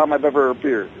every time I've ever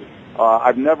appeared.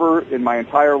 I've never in my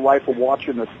entire life of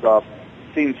watching this stuff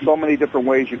seen so many different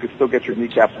ways you could still get your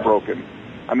kneecaps broken.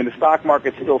 I mean, the stock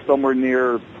market's still somewhere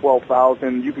near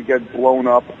 12,000. You could get blown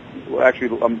up.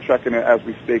 Actually, I'm checking it as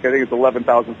we speak. I think it's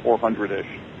 11,400-ish.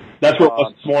 That's where it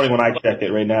was this morning when I checked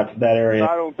it right now for that area.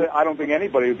 I don't think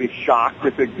anybody would be shocked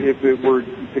if it were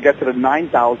to get to the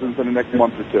 9,000s in the next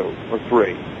month or two or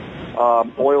three.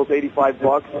 Oil's $85,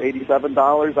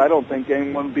 $87. I don't think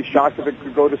anyone would be shocked if it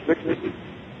could go to 60.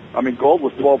 I mean, gold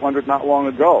was 1,200 not long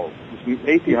ago. It was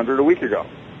 1,800 a week ago.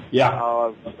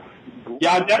 Yeah.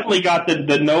 Yeah, I definitely got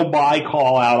the no-buy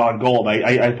call out on gold.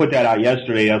 I put that out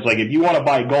yesterday. I was like, if you want to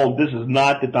buy gold, this is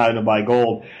not the time to buy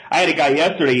gold. I had a guy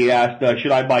yesterday, he asked,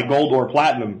 should I buy gold or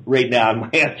platinum right now? And my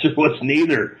answer was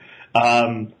neither.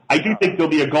 I do think there'll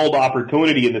be a gold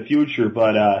opportunity in the future,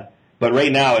 but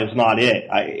right now is not it.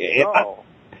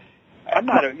 I'm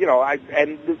not,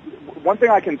 and one thing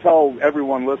I can tell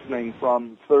everyone listening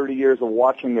from 30 years of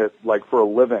watching it, like, for a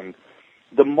living,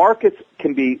 the markets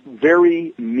can be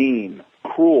very mean,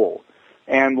 cruel,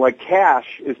 and like cash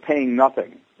is paying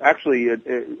nothing. Actually, a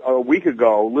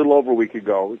little over a week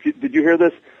ago, did you hear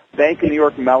this? Bank of New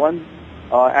York Mellon,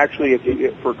 actually,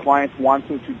 for clients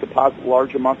wanting to deposit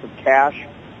large amounts of cash,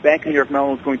 Bank of New York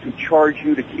Mellon is going to charge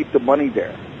you to keep the money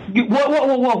there.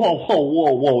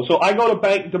 Whoa. So I go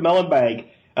to Mellon Bank,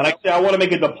 and I say I want to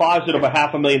make a deposit of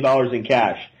 $500,000 in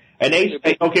cash. And they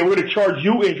say, okay, we're going to charge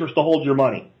you interest to hold your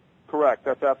money. Correct.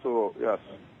 That's absolute, yes.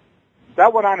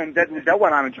 That went on in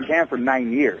Japan for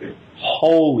 9 years.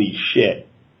 Holy shit.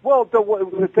 Well,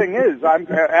 the thing is,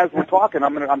 as we're talking,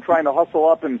 I'm trying to hustle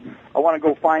up, and I want to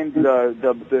go find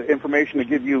the information to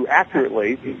give you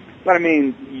accurately. But I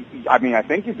mean, I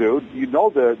think you do. You know,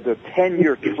 the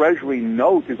 10-year Treasury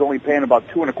note is only paying about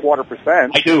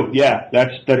 2.25%. I do. Yeah,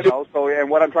 that's. So, and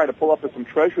what I'm trying to pull up is some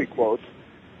Treasury quotes.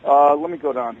 Let me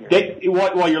go down here.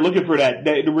 While you're looking for that,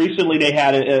 recently they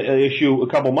had an issue a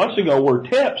couple months ago where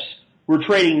tips were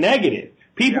trading negative.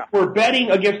 People were betting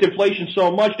against inflation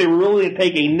so much they were willing to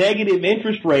take a negative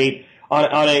interest rate on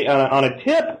a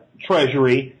tip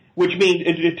treasury, which means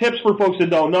tips for folks that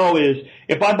don't know is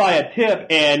if I buy a tip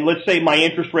and let's say my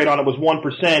interest rate on it was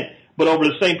 1%, but over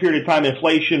the same period of time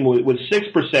inflation was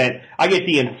 6%, I get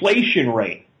the inflation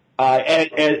rate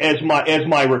as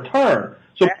my return.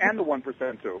 So, and the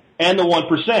 1% too. And the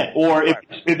 1%. Or if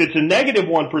it's a negative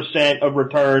 1% of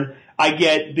return, I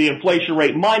get the inflation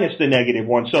rate minus the negative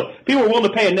 1. So people are willing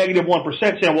to pay a negative 1%,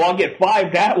 saying, well, I'll get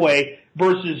 5 that way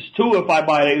versus 2 if I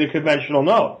buy the conventional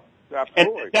note.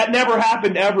 Absolutely. And that never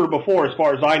happened ever before, as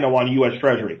far as I know, on U.S.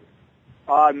 Treasury.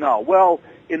 No. Well,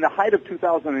 in the height of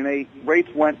 2008, rates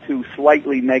went to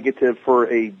slightly negative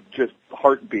for a just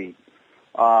heartbeat.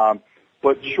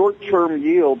 But short-term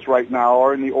yields right now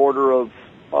are in the order of,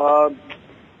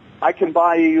 I can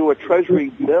buy you a Treasury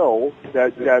bill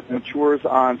that matures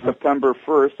on September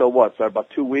 1st, so what's that, about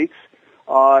 2 weeks?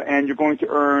 And you're going to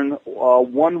earn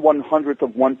 1/100th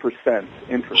of 1%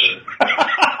 interest.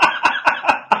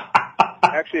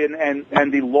 Actually,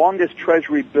 and the longest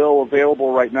Treasury bill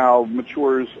available right now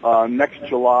matures next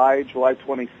July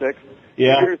 26th.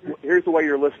 Yeah. Here's the way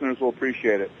your listeners will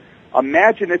appreciate it.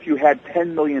 Imagine if you had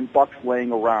 $10 million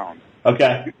laying around.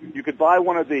 Okay. You could buy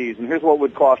one of these, and here's what it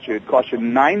would cost you. It'd cost you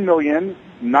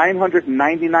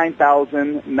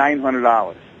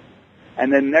 $9,999,900.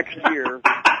 And then next year,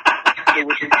 it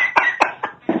would be...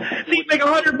 So you'd make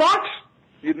 $100?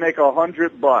 You'd make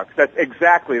 $100. That's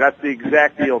the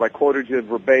exact yield. I quoted you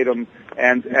verbatim.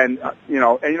 And you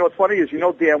know what's funny is,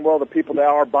 damn well the people that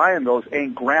are buying those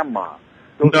ain't grandma.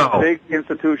 Those are big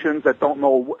institutions that don't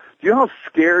know. Do you know how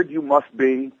scared you must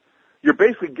be? You're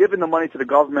basically giving the money to the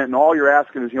government, and all you're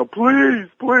asking is,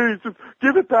 please, just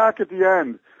give it back at the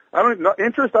end.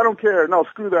 Interest, I don't care. No,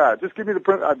 screw that. Just give me the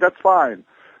print. That's fine.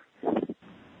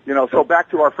 So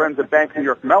back to our friends at Bank New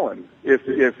York Mellon. If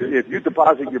you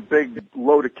deposit your big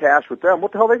load of cash with them,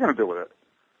 what the hell are they going to do with it?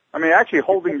 I mean, actually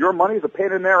holding your money is a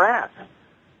pain in their ass.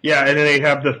 Yeah, and then they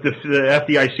have the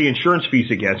FDIC insurance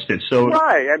fees against it. So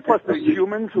right, and plus the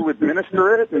humans who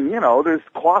administer it, and there's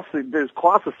costs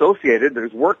associated.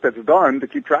 There's work that's done to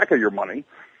keep track of your money.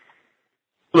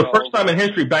 For the first time in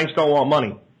history, banks don't want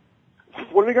money.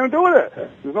 What are they going to do with it?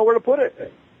 There's nowhere to put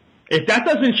it. If that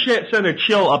doesn't send a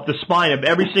chill up the spine of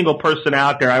every single person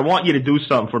out there, I want you to do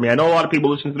something for me. I know a lot of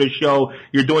people listen to this show.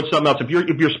 You're doing something else. If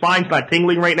your spine's not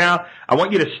tingling right now, I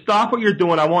want you to stop what you're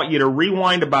doing. I want you to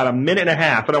rewind about a minute and a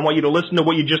half, and I want you to listen to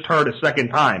what you just heard a second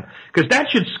time, because that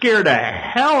should scare the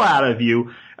hell out of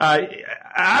you.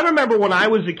 I remember when I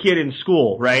was a kid in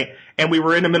school, right, and we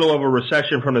were in the middle of a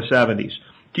recession from the 70s.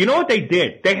 Do you know what they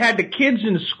did? They had the kids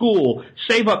in school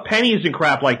save up pennies and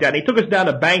crap like that. And they took us down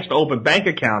to banks to open bank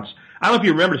accounts. I don't know if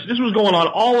you remember this. This was going on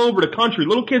all over the country.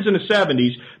 Little kids in the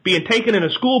 70s being taken in a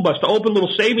school bus to open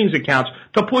little savings accounts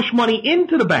to push money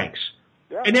into the banks.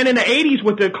 Yeah. And then in the 80s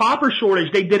with the copper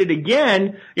shortage, they did it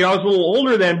again. I was a little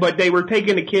older then, but they were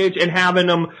taking the kids and having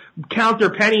them count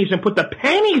their pennies and put the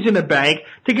pennies in the bank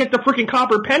to get the freaking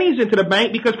copper pennies into the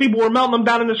bank because people were melting them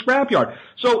down in the scrapyard.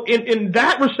 So in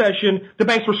that recession, the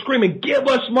banks were screaming, give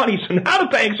us money. So now the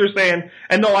banks are saying,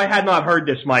 and no, I had not heard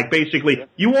this, Mike, basically,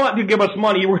 you want to give us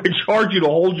money, we're going to charge you to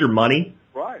hold your money.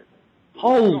 Right.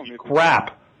 Holy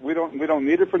crap. We don't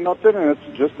need it for nothing, and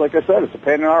it's just like I said, it's a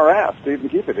pain in our ass to even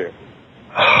keep it here.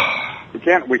 We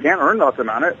can't earn nothing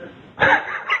on it.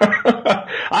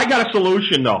 I got a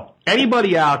solution though.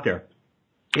 Anybody out there,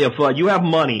 if you have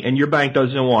money and your bank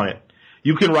doesn't want it,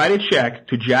 you can write a check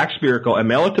to Jack Spirko and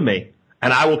mail it to me,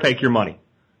 and I will take your money.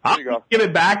 I'll give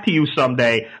it back to you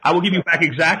someday. I will give you back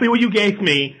exactly what you gave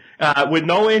me, with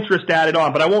no interest added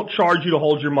on, but I won't charge you to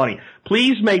hold your money.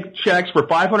 Please make checks for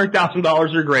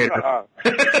 $500,000 or greater.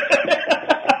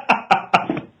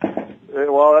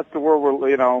 Well, that's the world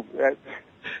we're,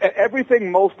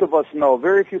 everything most of us know.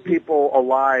 Very few people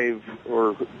alive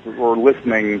or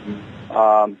listening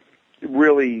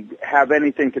really have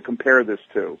anything to compare this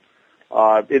to.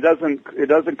 It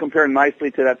doesn't compare nicely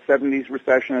to that 70s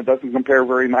recession. It doesn't compare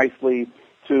very nicely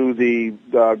to the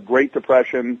Great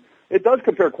Depression. It does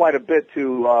compare quite a bit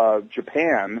to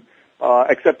Japan,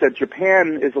 except that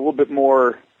Japan is a little bit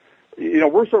more.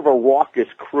 We're sort of a raucous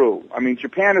crew. I mean,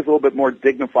 Japan is a little bit more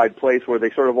dignified place where they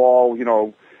sort of all,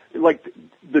 like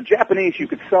the Japanese, you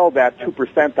could sell that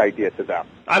 2% idea to them.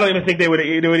 I don't even think they would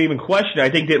even question it. I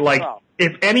think that,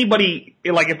 if anybody,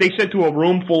 if they said to a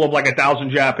room full of 1,000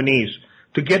 Japanese,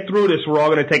 to get through this, we're all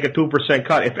going to take a 2%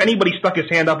 cut. If anybody stuck his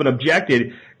hand up and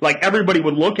objected, everybody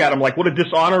would look at him like, what a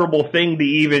dishonorable thing to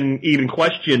even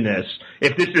question this,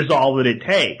 if this is all that it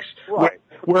takes. Right.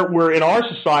 Where in our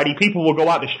society, people will go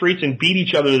out in the streets and beat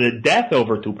each other to death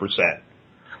over 2%.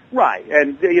 Right,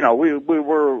 and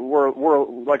we're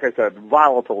like I said,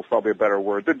 volatile is probably a better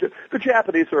word. The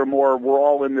Japanese are more we're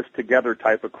all in this together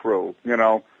type of crew,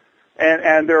 and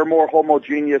they're a more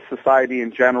homogeneous society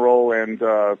in general, and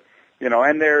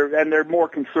and they're more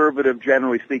conservative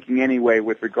generally speaking anyway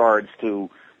with regards to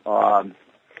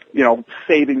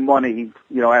saving money,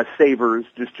 as savers,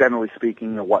 just generally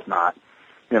speaking and whatnot.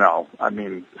 I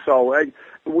mean, so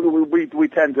we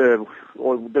tend to,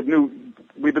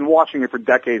 we've been watching it for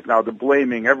decades now, the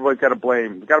blaming, everybody's got to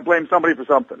blame. We've got to blame somebody for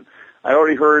something. I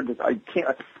already heard,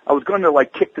 I was going to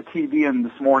like kick the TV in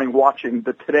this morning watching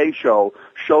the Today Show,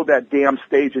 show that damn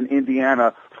stage in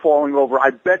Indiana falling over.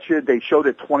 I bet you they showed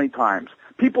it 20 times.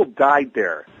 People died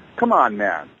there. Come on,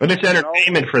 man. But it's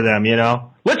entertainment for them,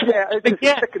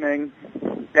 It's sickening.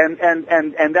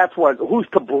 And that's what, who's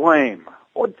to blame?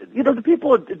 Well, the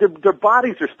people, their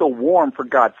bodies are still warm, for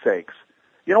God's sakes.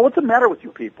 What's the matter with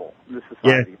you people in this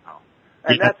society now?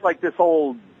 And that's like this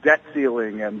whole debt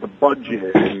ceiling and the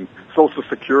budget and Social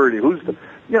Security.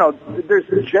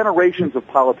 There's generations of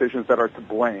politicians that are to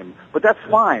blame. But that's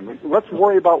fine. Let's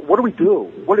worry about what do we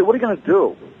do? What are we going to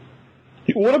do?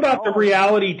 What about the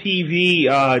reality TV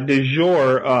du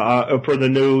jour for the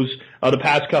news the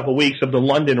past couple of weeks of the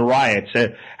London riots?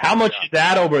 How much of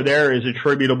that over there is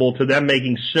attributable to them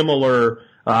making similar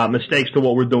mistakes to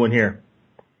what we're doing here?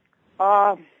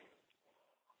 I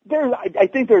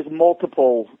think there's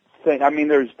multiple things. I mean,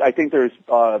 there was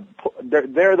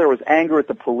anger at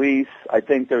the police. I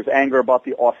think there's anger about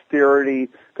the austerity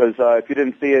because if you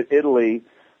didn't see it, Italy.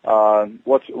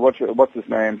 What's his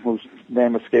name? Whose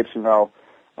name escapes me now?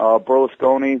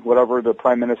 Berlusconi, whatever, the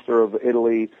prime minister of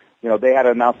Italy. They had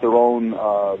to announce their own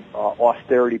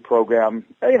austerity program.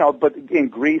 But in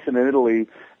Greece and in Italy,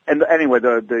 and anyway,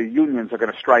 the unions are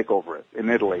going to strike over it in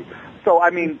Italy. So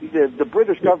I mean, the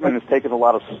British government has taken a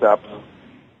lot of steps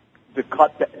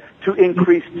to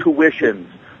increase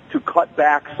tuitions, to cut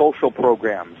back social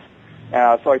programs.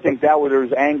 So I think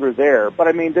there's anger there. But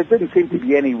I mean, there didn't seem to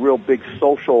be any real big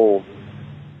social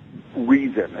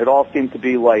reason. It all seemed to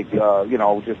be like,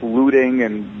 just looting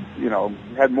and,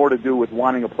 had more to do with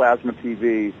wanting a plasma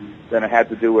TV than it had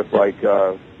to do with like,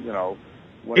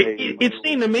 It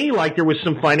seemed to me like there was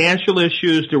some financial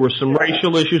issues, there were some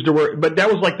racial issues, but that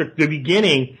was like the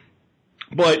beginning.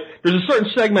 But there's a certain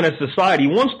segment of society,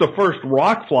 once the first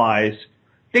rock flies,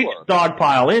 they just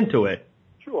dogpile into it.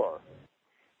 Sure.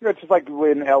 It's just like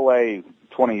in L.A.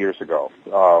 20 years ago,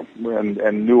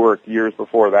 and Newark years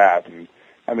before that. And,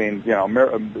 I mean,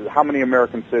 how many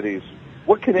American cities?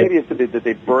 What Canadians did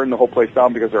they burn the whole place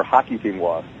down because their hockey team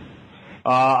lost?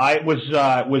 It was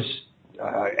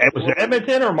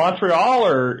Edmonton or Montreal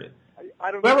or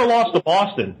whoever lost to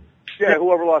Boston. Yeah,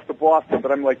 whoever lost to Boston.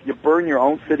 But I'm like, you burn your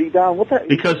own city down? What the?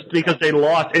 Because they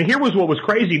lost. And here was what was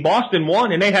crazy. Boston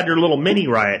won, and they had their little mini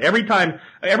riot.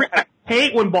 I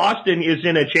hate when Boston is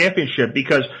in a championship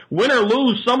because win or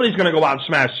lose, somebody's going to go out and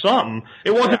smash something.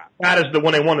 It wasn't as bad as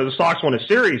when the Sox won a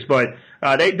series, but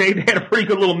they had a pretty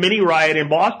good little mini riot in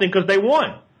Boston because they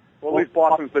won. Well, at least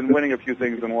Boston's been winning a few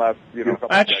things in the last, couple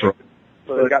That's of true.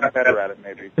 So they've gotten better at it,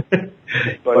 maybe.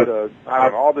 But I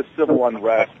don't know, all this civil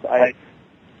unrest.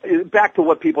 Back to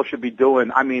what people should be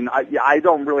doing. I mean, I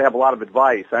don't really have a lot of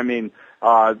advice. I mean,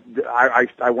 I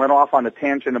went off on a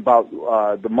tangent about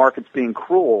the markets being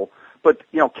cruel, but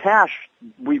cash.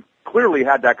 We've clearly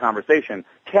had that conversation.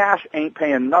 Cash ain't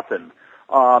paying nothing.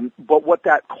 But what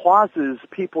that causes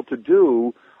people to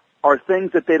do are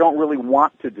things that they don't really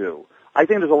want to do. I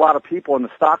think there's a lot of people in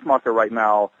the stock market right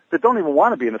now that don't even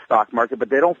want to be in the stock market, but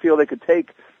they don't feel they could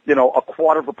take,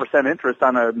 0.25% interest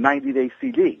on a 90-day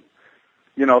CD.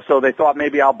 So they thought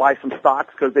maybe I'll buy some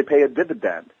stocks because they pay a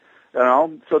dividend.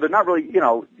 So they're not really,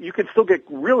 you can still get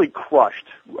really crushed.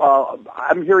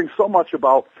 I'm hearing so much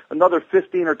about another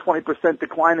 15 or 20%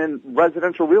 decline in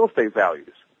residential real estate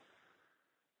values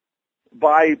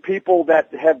by people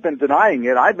that have been denying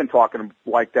it. I've been talking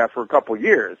like that for a couple of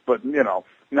years, but,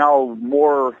 now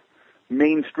more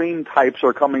mainstream types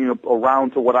are coming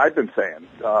around to what I've been saying.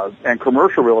 And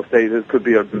commercial real estate could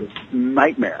be a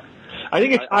nightmare. I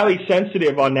think it's highly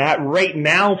sensitive on that right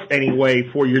now anyway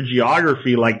for your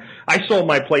geography. Like, I sold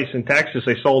my place in Texas.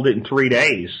 I sold it in 3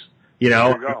 days.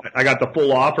 I got the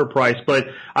full offer price, but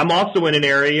I'm also in an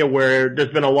area where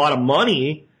there's been a lot of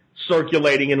money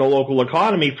circulating in the local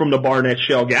economy from the Barnett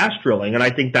Shale gas drilling, and I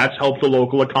think that's helped the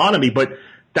local economy. But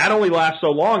that only lasts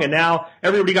so long, and now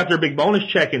everybody got their big bonus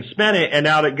check and spent it, and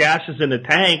now that gas is in the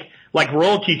tank, like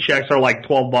royalty checks are like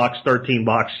 $12,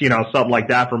 $13, something like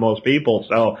that for most people.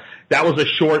 So that was a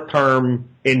short-term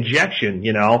injection,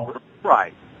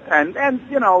 Right. And I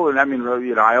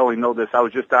mean, I only know this. I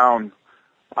was just down.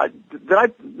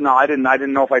 No, I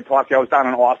didn't know if I talked to you. I was down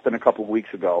in Austin a couple of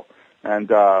weeks ago, and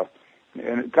God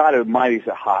Almighty, is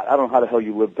it hot. I don't know how the hell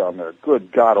you live down there.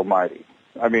 Good God Almighty.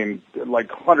 I mean, like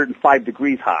 105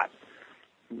 degrees hot.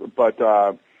 But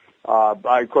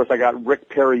of course, I got Rick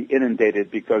Perry inundated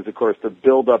because, of course, the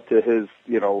build up to his,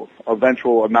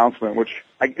 eventual announcement. Which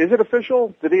is it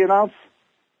official? Did he announce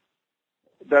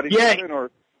that he's doing?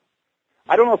 Or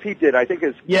I don't know if he did. I think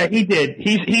Yeah, he did.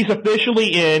 He's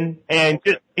officially in, and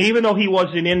even though he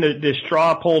wasn't in the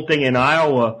straw poll thing in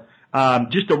Iowa,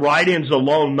 just the write-ins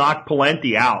alone knocked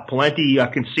Pawlenty out. Pawlenty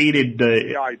conceded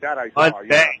the. Yeah, that I saw.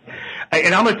 Yeah.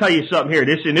 And I'm going to tell you something here.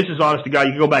 This is honest to God.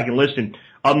 You can go back and listen.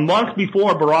 A month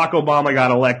before Barack Obama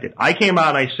got elected, I came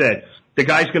out and I said the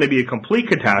guy's going to be a complete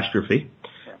catastrophe.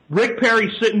 Rick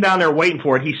Perry's sitting down there waiting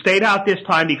for it. He stayed out this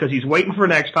time because he's waiting for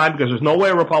next time because there's no way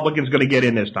a Republican's going to get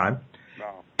in this time. No.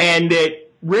 And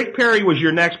that Rick Perry was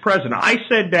your next president. I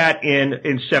said that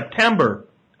in September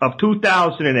of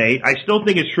 2008. I still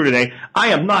think it's true today. I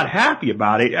am not happy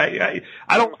about it.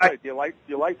 I don't. You like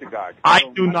the guy? I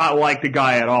do not like the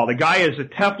guy at all. The guy is a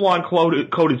Teflon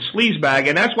coated sleazebag,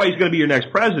 and that's why he's going to be your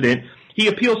next president. He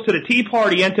appeals to the Tea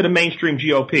Party and to the mainstream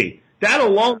GOP. That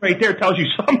alone right there tells you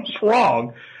something's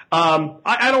wrong.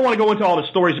 I don't want to go into all the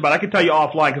stories about it. I can tell you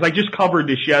offline because I just covered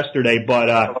this yesterday, but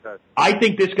I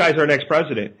think this guy's our next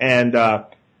president. And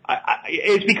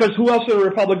it's because who else are the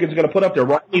Republicans going to put up there?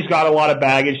 Romney's got a lot of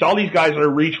baggage. All these guys are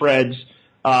retreads.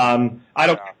 I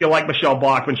don't feel like Michelle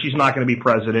Bachmann. She's not going to be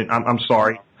president. I'm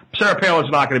sorry. Sarah Palin's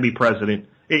not going to be president.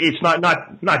 It's not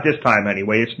this time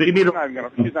anyway. She's not even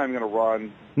going to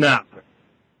run. No.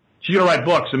 She's going to write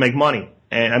books and make money.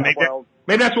 And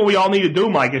maybe that's what we all need to do,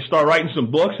 Mike, is start writing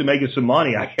some books and making some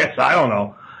money, I guess. I don't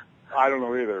know. I don't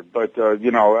know either. But, I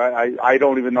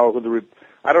don't even know who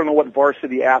I don't know what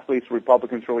varsity athletes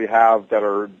Republicans really have that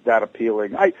are that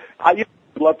appealing. I would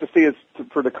love to see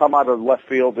for to come out of left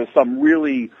field as some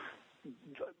really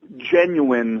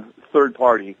genuine third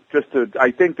party.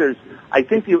 I think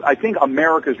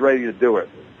America's ready to do it.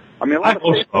 I mean, a lot of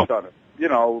states have done it.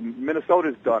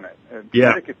 Minnesota's done it, and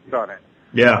Connecticut's done it.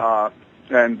 Yeah.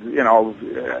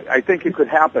 I think it could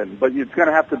happen, but it's going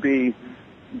to have to be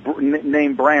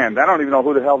name brand. I don't even know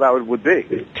who the hell that would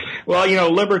be.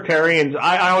 Well, libertarians,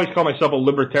 I always call myself a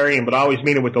libertarian, but I always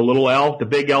mean it with a little L. The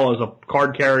big L is a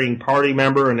card-carrying party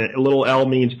member, and a little L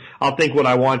means I'll think what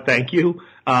I want, thank you.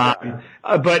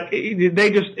 But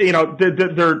they just,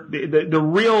 the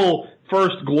real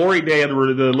first glory day of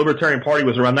the Libertarian Party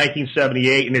was around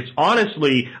 1978, and it's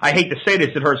honestly, I hate to say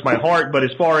this, it hurts my heart, but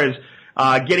as far as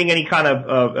getting any kind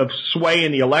of sway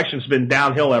in the election's been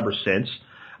downhill ever since.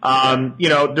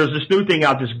 There's this new thing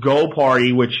out, this Go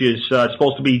Party, which is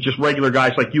supposed to be just regular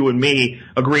guys like you and me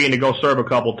agreeing to go serve a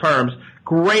couple terms.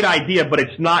 Great idea, but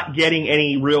it's not getting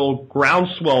any real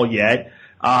groundswell yet.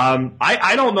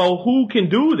 I don't know who can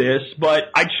do this,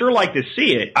 but I'd sure like to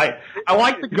see it. I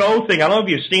like the Go thing. I don't know if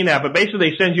you've seen that, but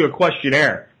basically they send you a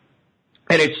questionnaire,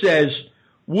 and it says,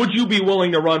 would you be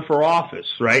willing to run for office,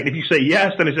 right? And if you say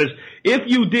yes, then it says, if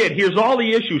you did, here's all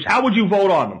the issues. How would you vote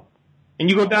on them? And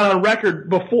you go down on record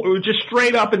before, just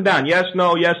straight up and down. Yes,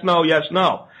 no, yes, no, yes,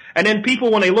 no. And then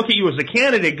people, when they look at you as a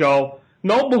candidate, go,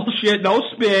 no bullshit, no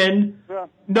spin,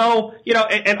 no,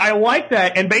 and I like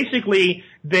that. And basically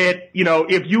that,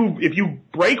 if you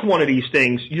break one of these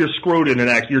things, you're screwed in the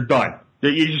next, you're done.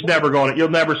 You're just you'll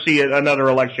never see another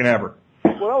election ever.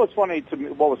 Well, what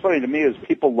was funny to me is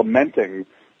people lamenting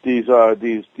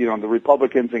the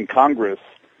Republicans in Congress,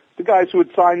 the guys who had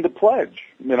signed the pledge,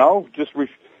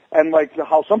 and like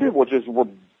how some people just were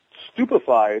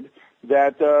stupefied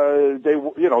that they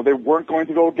weren't going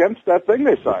to go against that thing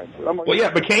they signed. Like, well, yeah,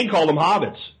 McCain called them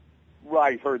hobbits.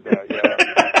 Right, heard that. Yeah.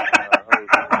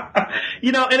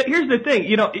 And here's the thing.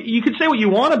 You can say what you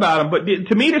want about them, but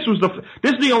to me, this is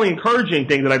the only encouraging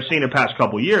thing that I've seen in the past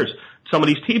couple of years. Some of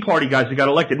these Tea Party guys that got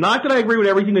elected. Not that I agree with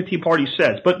everything the Tea Party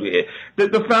says, but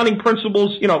the founding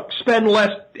principles, spend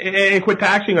less and quit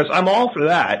taxing us. I'm all for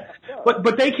that.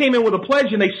 But they came in with a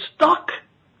pledge and they stuck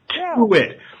to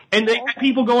it. And they had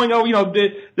people going,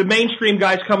 the mainstream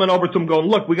guys coming over to them going,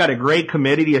 look, we got a great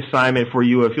committee assignment for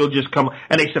you if you'll just come.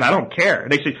 And they said, I don't care.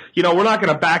 And they said, we're not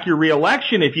going to back your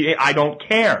reelection I don't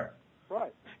care.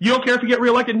 Right. You don't care if you get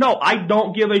reelected? No, I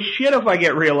don't give a shit if I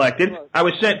get reelected. Right. I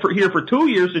was sent here for 2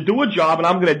 years to do a job, and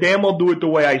I'm going to damn well do it the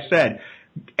way I said.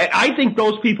 And I think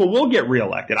those people will get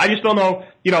reelected. I just don't know,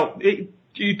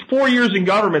 4 years in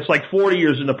government's like 40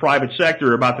 years in the private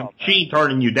sector about the machine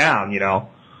turning you down,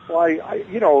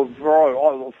 Well,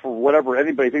 for whatever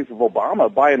anybody thinks of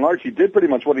Obama, by and large, he did pretty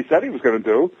much what he said he was going to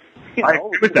do. I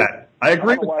agree with that. I don't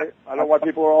know why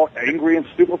people are all angry and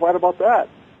stupefied about that.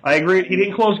 I agree. He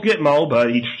didn't close Gitmo,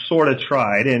 but he sort of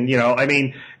tried. And,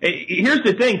 here's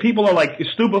the thing. People are like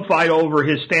stupefied over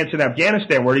his stance in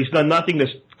Afghanistan, where he's done nothing to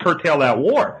curtail that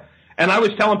war. And I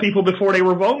was telling people before they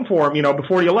were voting for him,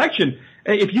 before the election,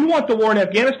 if you want the war in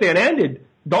Afghanistan ended,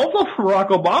 don't vote for Barack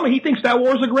Obama. He thinks that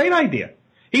war is a great idea.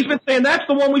 He's been saying that's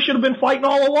the one we should have been fighting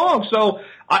all along. So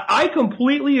I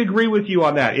completely agree with you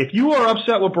on that. If you are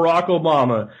upset with Barack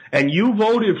Obama and you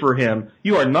voted for him,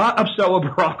 you are not upset with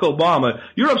Barack Obama.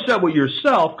 You're upset with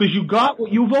yourself because you got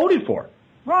what you voted for.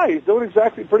 Right, he's doing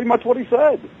exactly pretty much what he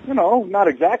said. You know, not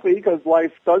exactly, because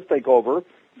life does take over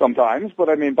sometimes, but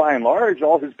I mean, by and large,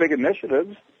 all his big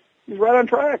initiatives, he's right on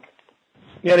track.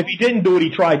 Yeah, and if he didn't do it, he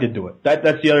tried to do it.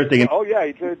 That's the other thing. Oh, yeah,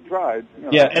 he tried. You know.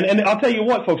 Yeah, and I'll tell you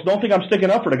what, folks, don't think I'm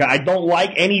sticking up for the guy. I don't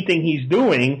like anything he's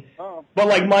doing. But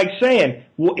like Mike's saying,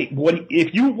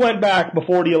 if you went back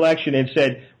before the election and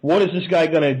said, what is this guy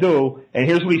going to do? And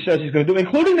here's what he says he's going to do,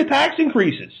 including the tax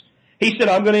increases. He said,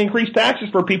 I'm going to increase taxes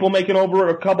for people couples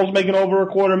making over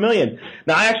 $250,000.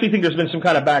 Now, I actually think there's been some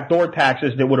kind of backdoor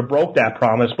taxes that would have broke that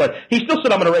promise, but he still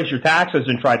said, I'm going to raise your taxes,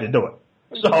 and tried to do it.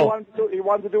 So he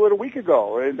wanted to do it a week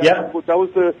ago. And that was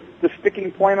the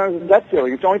sticking point on his debt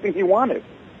ceiling. It's the only thing he wanted,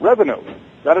 revenue.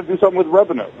 Got to do something with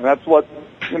revenue. And that's what,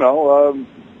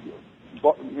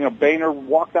 Boehner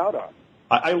walked out on.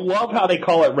 I love how they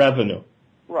call it revenue.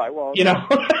 Right, well...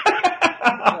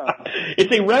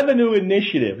 It's a revenue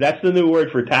initiative. That's the new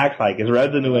word for tax hike, is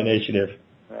revenue initiative.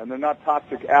 And they're not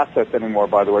toxic assets anymore,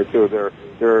 by the way, too.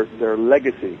 They're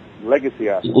legacy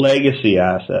assets. Legacy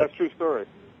assets. That's a true story.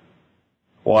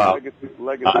 Wow.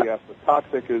 Legacy assets.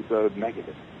 Toxic is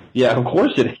negative. Yeah, of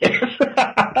course it is.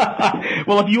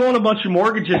 Well, if you own a bunch of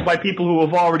mortgages by people who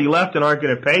have already left and aren't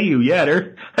going to pay you,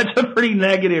 that's a pretty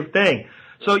negative thing.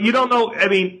 So you don't know, I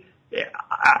mean,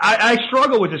 I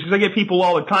struggle with this because I get people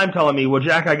all the time telling me, well,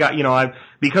 Jack, I got,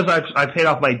 because I've paid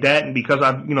off my debt and because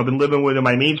I've, been living within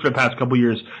my means for the past couple of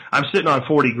years, I'm sitting on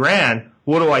 $40,000.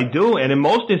 What do I do? And in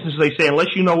most instances, they say,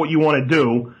 unless you know what you want to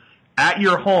do at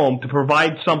your home to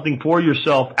provide something for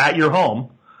yourself at your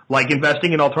home, like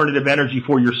investing in alternative energy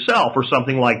for yourself or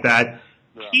something like that,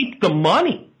 keep the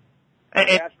money.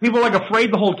 And people are like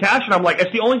afraid to hold cash, and I'm like,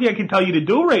 that's the only thing I can tell you to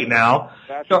do right now.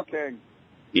 Cash is king.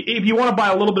 If you want to buy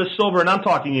a little bit of silver, and I'm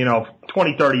talking,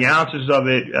 20, 30 ounces of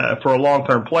it for a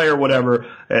long-term play or whatever,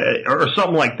 or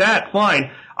something like that,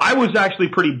 fine. I was actually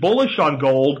pretty bullish on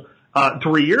gold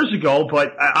 3 years ago,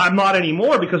 but I'm not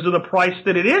anymore because of the price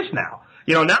that it is now.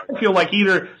 Now I feel like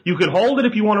either you could hold it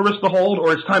if you want to risk the hold,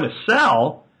 or it's time to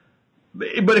sell.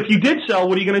 But if you did sell,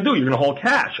 what are you going to do? You're going to hold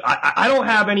cash. I don't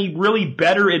have any really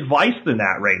better advice than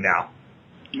that right now.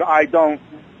 No, I don't.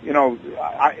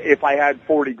 If I had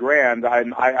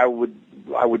 $40,000, I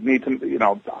would need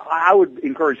to, I would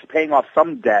encourage paying off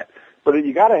some debt, but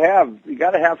you got to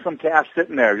have some cash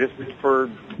sitting there just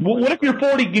for. Well, what if you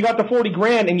got the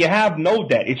 $40,000 and you have no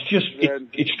debt? It's just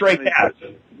it's straight cash.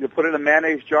 You put it in a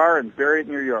mayonnaise jar and bury it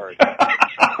in your yard.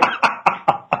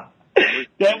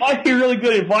 That might be really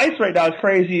good advice right now, as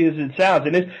crazy as it sounds.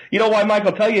 And you know why Mike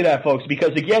will tell you that, folks?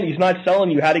 Because, again, he's not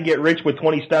selling you how to get rich with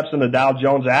 20 steps in the Dow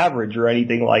Jones average or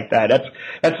anything like that.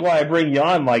 That's why I bring you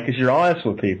on, Mike, because you're honest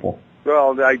with people.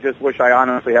 Well, I just wish I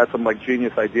honestly had some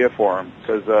genius idea for him,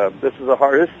 because this is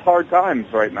hard times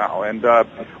right now, and there's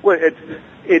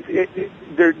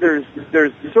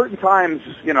certain times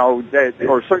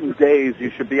or certain days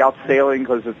you should be out sailing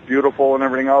because it's beautiful and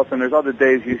everything else, and there's other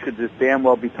days you should just damn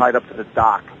well be tied up to the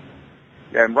dock.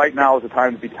 And right now is the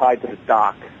time to be tied to the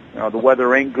dock. The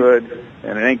weather ain't good,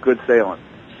 and it ain't good sailing.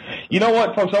 You know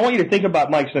what, folks? I want you to think about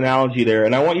Mike's analogy there,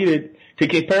 and I want you to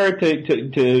compare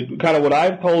it to kind of what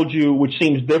I've told you, which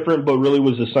seems different but really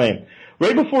was the same.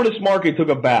 Right before this market took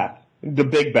a bath, the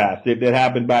big bath that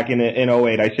happened back in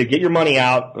 08, I said, get your money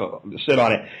out, sit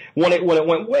on it. When it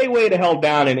went way to hell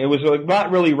down, and it was not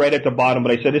really right at the bottom,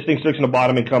 but I said, this thing sticks in the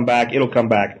bottom and come back, it'll come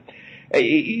back.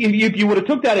 If you would have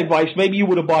took that advice, maybe you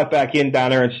would have bought back in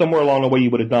down there, and somewhere along the way you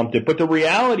would have dumped it. But the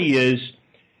reality is,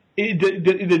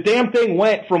 the damn thing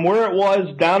went from where it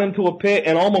was down into a pit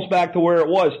and almost back to where it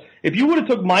was. If you would have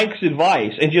took Mike's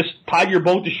advice and just tied your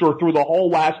boat to shore through the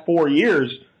whole last 4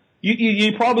 years,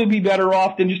 you'd probably be better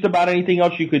off than just about anything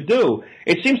else you could do.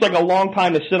 It seems like a long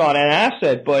time to sit on an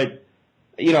asset, but,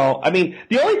 the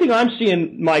only thing I'm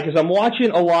seeing, Mike, is I'm watching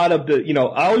a lot of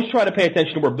I always try to pay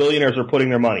attention to where billionaires are putting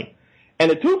their money. And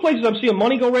the two places I'm seeing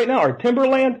money go right now are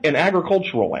timberland and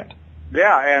agricultural land.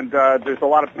 Yeah, and there's a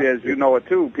lot of, as you know it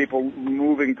too, people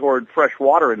moving toward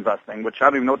freshwater investing, which I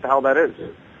don't even know what the hell that is.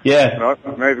 Yeah.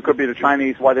 Maybe it could be the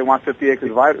Chinese, why they want 50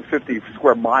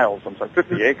 square miles. I'm sorry,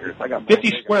 50 acres. I got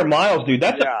 50 square miles, dude.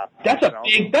 That's a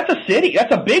city.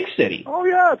 That's a big city. Oh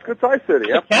yeah, it's a good sized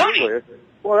city. Absolutely.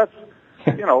 Well, that's,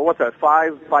 what's that,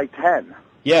 5 by 10?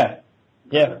 Yeah.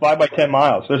 Yeah, 5 by 10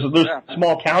 miles. There's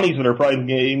small counties that are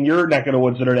probably in your neck of the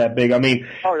woods that are that big.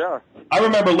 Oh yeah. I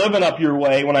remember living up your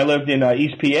way when I lived in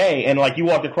East PA, and you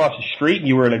walked across the street and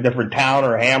you were in a different town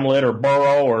or hamlet or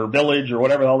borough or village or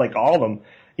whatever the hell they call them.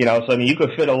 So I mean, you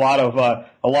could fit a lot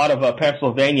of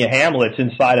Pennsylvania hamlets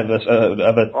inside of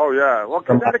a. Oh yeah. Well,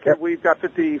 Connecticut, we've got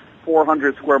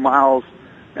 5,400 square miles,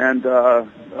 and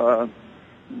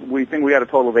we think we had a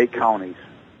total of 8 counties.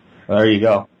 There you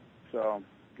go. So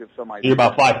give some idea. You're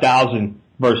about 5,000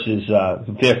 versus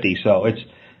 50, so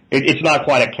it's not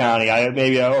quite a county.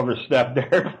 Maybe I overstepped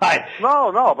there.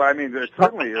 No, but I mean,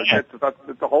 certainly it's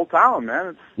the whole town,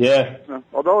 man.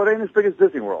 Although it ain't as big as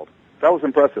Disney World. That was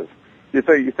impressive. You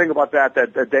think about that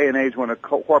day and age when a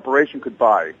corporation could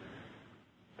buy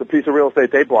the piece of real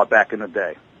estate they bought back in the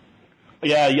day.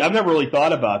 Yeah, I've never really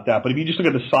thought about that, but if you just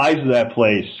look at the size of that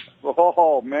place.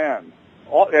 Oh, man.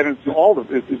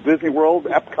 It's Disney World,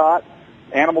 Epcot,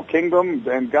 Animal Kingdom,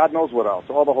 and God knows what else.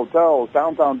 All the hotels,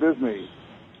 downtown Disney.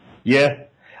 Yeah.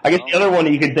 I guess the other one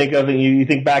that you can think of, and you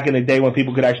think back in the day when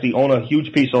people could actually own a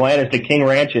huge piece of land, is the King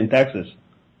Ranch in Texas.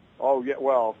 Oh, yeah,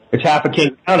 well. It's half of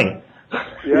King County.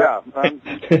 Yeah. How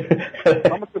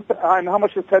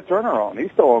much does Ted Turner own? He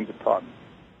still owns a ton.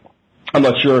 I'm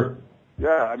not sure. Yeah,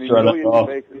 I mean, millions of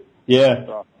acres.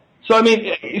 Yeah. So I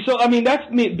mean, that's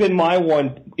been my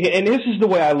one, and this is the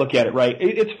way I look at it, right?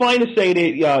 It's fine to say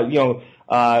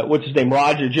that, what's his name,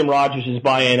 Jim Rogers is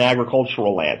buying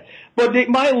agricultural land. But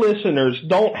my listeners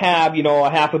don't have,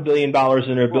 $500 million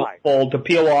in their billfold to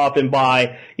peel off and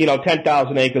buy,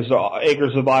 10,000 acres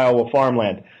of Iowa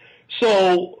farmland.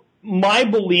 So my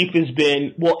belief has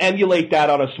been, we'll emulate that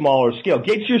on a smaller scale.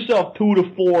 Get yourself 2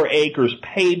 to 4 acres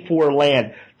paid for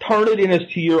land. Turn it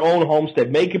into your own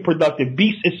homestead. Make it productive.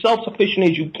 Be as self-sufficient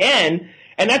as you can.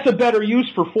 And that's a better use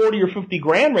for 40 or 50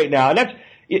 grand right now. And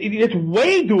it's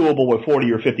way doable with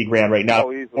 40 or 50 grand right now.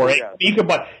 Oh, easily, yeah. You could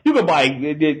buy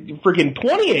freaking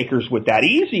 20 acres with that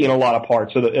easy in a lot of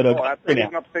parts of even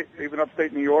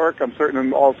upstate New York. I'm certain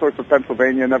in all sorts of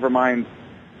Pennsylvania. Never mind.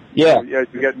 Yeah. You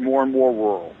get more and more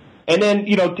rural. And then,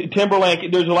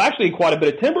 timberland, there's actually quite a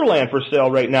bit of timberland for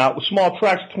sale right now, small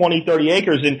tracts, 20, 30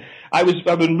 acres. And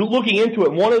I've been looking into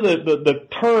it. One of the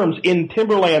terms in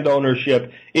timberland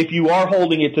ownership, if you are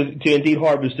holding it to indeed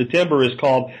harvest the timber, is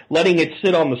called letting it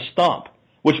sit on the stump,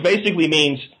 which basically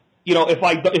means, if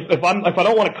I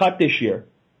don't want to cut this year,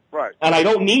 right, and I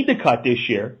don't need to cut this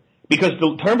year because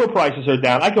the timber prices are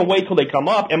down, I can wait till they come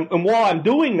up. And while I'm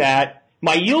doing that,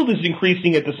 my yield is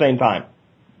increasing at the same time.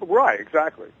 Right,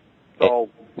 exactly. So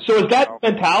is that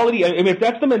mentality? I mean, if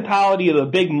that's the mentality of the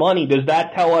big money, does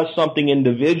that tell us something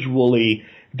individually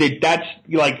that that's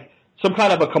like some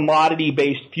kind of a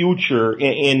commodity-based future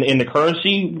in the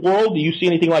currency world? Do you see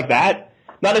anything like that?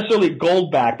 Not necessarily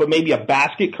gold back, but maybe a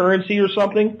basket currency or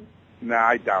something? No,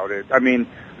 I doubt it. I mean,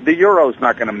 the euro's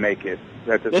not going to make it.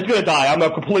 It's going to die. I'm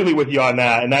completely with you on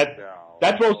that, and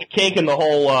that throws a kink in the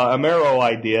whole Amero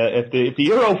idea. If the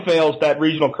euro fails, that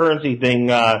regional currency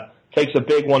thing takes a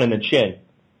big one in the chin.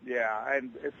 Yeah,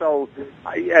 and so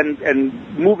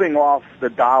and moving off the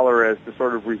dollar as the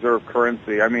sort of reserve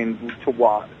currency, I mean, to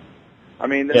what? I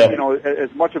mean,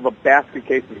 as much of a basket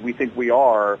case as we think we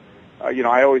are,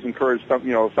 I always encourage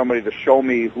somebody to show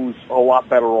me who's a lot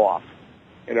better off.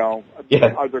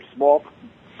 Are there small,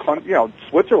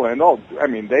 Switzerland? Oh, I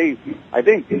mean, I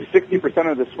think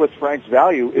 60% of the Swiss franc's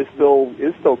value is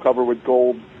still covered with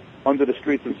gold under the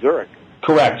streets of Zurich.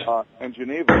 Correct. And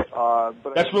Geneva.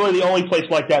 But that's really the only place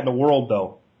like that in the world,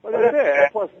 though. But that's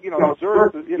it. Plus,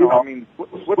 Zurich, I mean,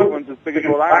 Switzerland's as big as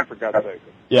Rhode Island, for God's sake.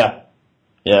 Yeah.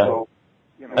 Yeah. So,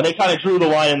 and they kind of drew the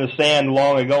line in the sand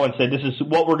long ago and said, this is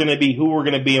what we're going to be, who we're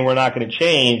going to be, and we're not going to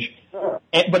change. Sure.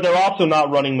 But they're also not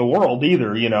running the world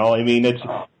either, I mean,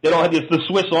 the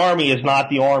Swiss army is not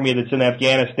the army that's in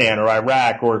Afghanistan or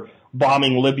Iraq or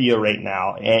bombing Libya right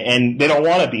now, and they don't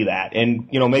want to be that. And,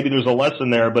 maybe there's a lesson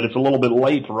there, but it's a little bit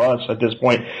late for us at this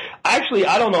point. Actually,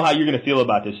 I don't know how you're going to feel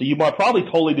about this. So you might probably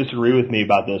totally disagree with me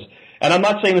about this. And I'm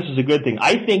not saying this is a good thing.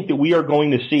 I think that we are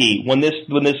going to see, when this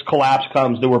collapse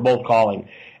comes that we're both calling,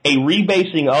 a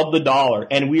rebasing of the dollar,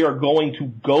 and we are going to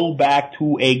go back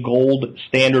to a gold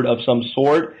standard of some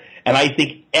sort. And I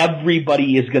think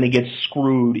everybody is going to get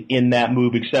screwed in that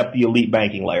move except the elite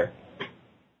banking layer.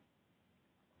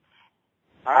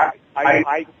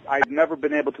 I've never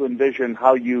been able to envision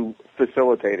how you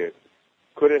facilitate it.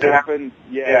 Could it happen?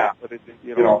 Yeah. But it's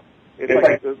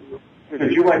like if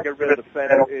you want to get rid of the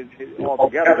Fed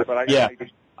altogether. But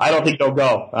I don't think they'll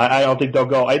go. I don't think they'll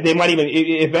go. They might even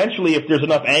eventually, if there's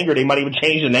enough anger, they might even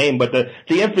change the name. But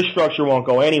the infrastructure won't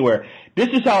go anywhere. This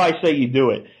is how I say you do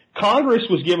it. Congress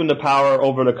was given the power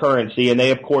over the currency, and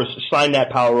they of course signed that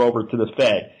power over to the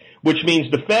Fed. which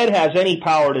means the Fed has any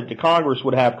power that the Congress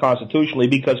would have constitutionally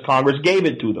because Congress gave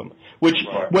it to them. Which,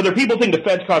 whether people think the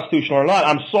Fed's constitutional or not,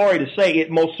 I'm sorry to say it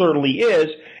most certainly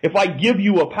is. If I give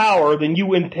you a power, then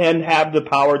you intend to have the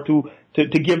power to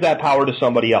give that power to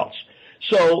somebody else.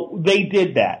 So they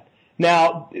did that.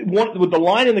 Now, with the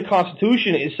line in the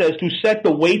Constitution, it says to set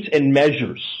the weights and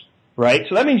measures, right?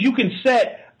 So that means you can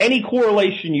set any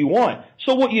correlation you want.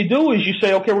 So what you do is you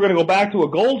say, okay, we're going to go back to a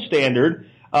gold standard,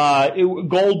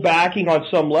 gold backing on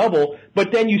some level,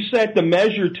 but then you set the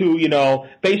measure to,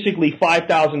 basically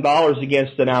 $5,000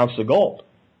 against an ounce of gold.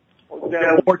 Or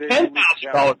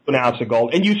 $10,000 an ounce of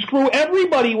gold. And you screw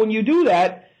everybody when you do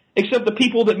that, except the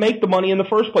people that make the money in the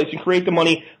first place and create the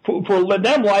money. For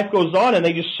them, life goes on and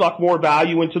they just suck more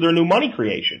value into their new money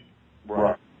creation.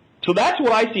 Right. So that's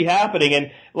what I see happening.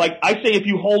 And like I say, if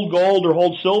you hold gold or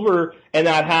hold silver and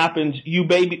that happens, you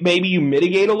maybe you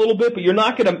mitigate a little bit, but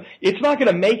it's not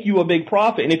gonna make you a big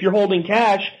profit. And if you're holding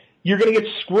cash, you're gonna get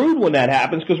screwed when that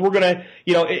happens because we're gonna,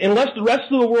 unless the rest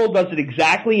of the world does it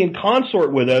exactly in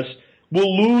consort with us,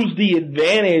 we'll lose the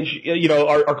advantage,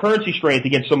 our currency strength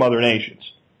against some other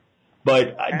nations.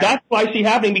 But that's what I see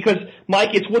happening because,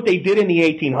 Mike, it's what they did in the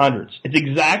 1800s. It's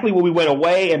exactly what we went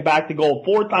away and back to gold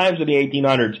 4 times in the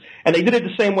 1800s. And they did it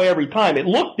the same way every time. It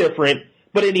looked different,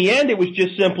 but in the end it was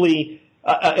just simply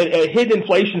a hidden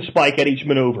inflation spike at each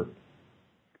maneuver.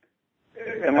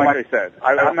 And like I said,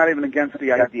 I'm not even against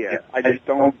the idea. I just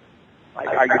don't.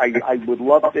 I would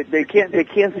love it. They can't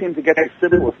seem to get the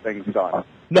simplest things done.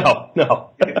 No. The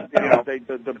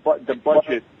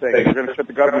budget thing. They're going to shut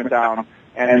the government down,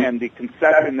 and the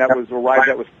concession that was arrived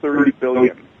at was $30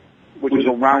 billion, which is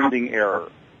a rounding error.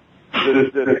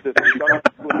 The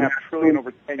 $2.5 trillion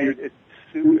over 10 years. It's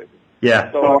stupid.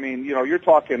 Yeah. So I mean, you're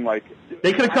talking like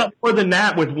they could have cut more than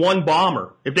that with one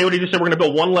bomber. If they would have just said we're going to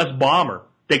build one less bomber,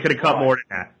 they could have cut more than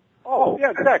that. Oh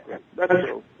yeah, exactly. That's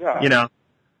true. Yeah.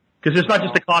 Because it's not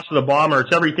just the cost of the bomber,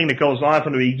 it's everything that goes on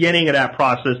from the beginning of that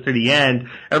process to the end.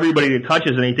 Everybody that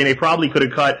touches anything, they probably could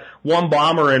have cut one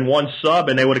bomber and one sub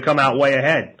and they would have come out way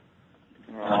ahead.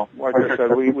 Well, like I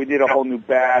said, we need a whole new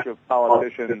batch of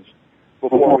politicians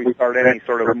before we start any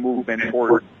sort of movement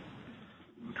toward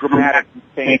dramatic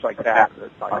change like that.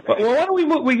 Well, why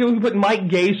don't we put Mike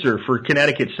Gaisor for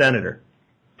Connecticut senator?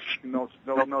 No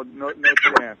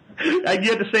chance. I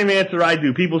get the same answer I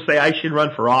do. People say I should run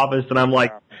for office, and I'm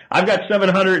like, I've got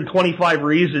 725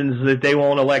 reasons that they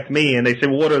won't elect me, and they say,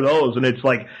 well, what are those? And it's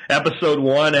like episode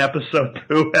 1, episode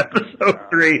 2, episode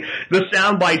 3. The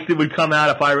sound bites that would come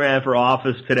out if I ran for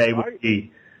office today would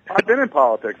be. I've been in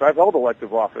politics. I've held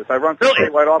elective office. I run for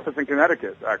statewide office in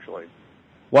Connecticut, actually.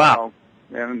 Wow.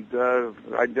 And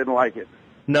I didn't like it.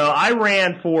 No, I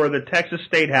ran for the Texas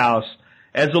State House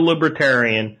as a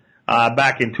libertarian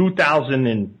back in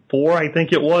 2004, I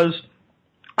think it was.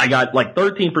 I got like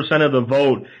 13% of the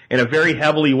vote in a very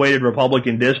heavily weighted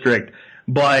Republican district.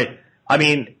 But, I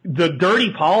mean, the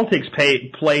dirty politics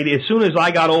played as soon as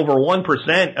I got over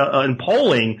 1% in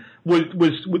polling was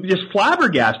just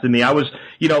flabbergasted me. I was,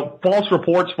 false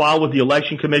reports filed with the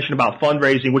Election Commission about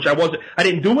fundraising, which I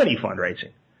didn't do any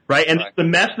fundraising. Right? And the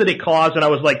mess that it caused, and I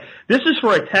was like, this is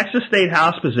for a Texas State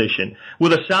House position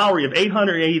with a salary of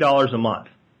 $880 a month.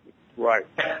 Right.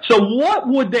 So what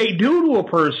would they do to a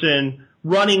person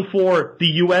running for the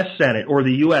U.S. Senate or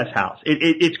the U.S. House?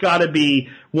 It's got to be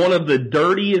one of the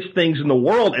dirtiest things in the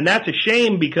world, and that's a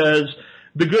shame because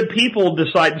the good people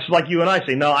decide, just like you and I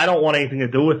say, no, I don't want anything to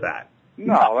do with that.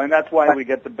 No, and that's why we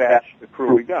get the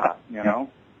crew we got,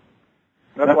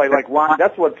 That's why, Ron,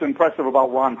 that's what's impressive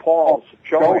about Ron Paul's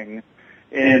showing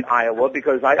in Iowa,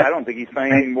 because I don't think he's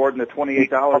paying more than the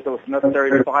 $28 that was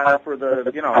necessary to file for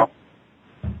the,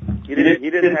 he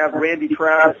didn't have Randy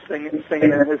Travis singing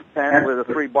in his tent with a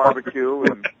free barbecue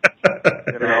and,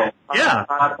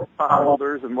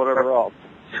 holders and whatever else.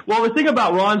 Well, the thing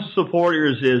about Ron's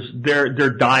supporters is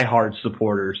they're diehard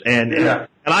supporters, and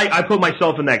I put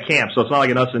myself in that camp, so it's not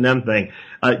like an us and them thing.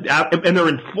 And they're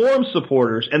informed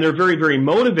supporters, and they're very, very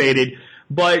motivated,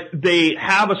 but they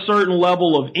have a certain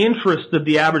level of interest that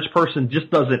the average person just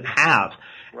doesn't have.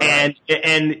 Right.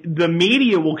 And the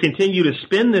media will continue to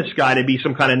spin this guy to be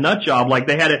some kind of nut job. Like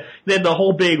they had the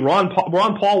whole big Ron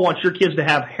Paul wants your kids to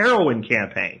have heroin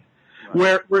campaign,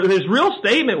 where his real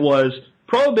statement was,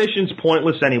 prohibition's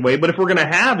pointless anyway, but if we're going to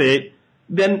have it,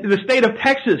 then the state of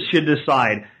Texas should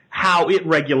decide how it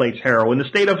regulates heroin. The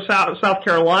state of South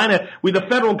Carolina, the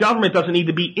federal government doesn't need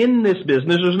to be in this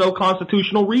business. There's no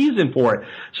constitutional reason for it.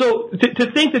 So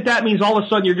to think that means all of a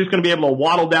sudden you're just going to be able to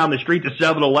waddle down the street to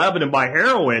 7-Eleven and buy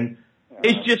heroin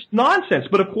is just nonsense.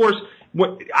 But of course,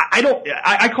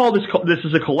 I call this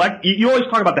as a collect. You always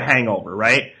talk about the hangover,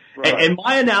 right? Right. And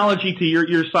my analogy to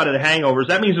your side of the hangovers,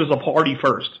 that means there's a party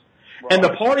first. Right. And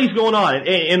the party's going on.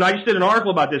 And I just did an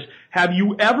article about this. Have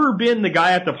you ever been the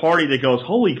guy at the party that goes,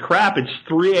 holy crap, it's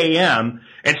 3 a.m.,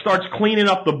 and starts cleaning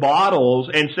up the bottles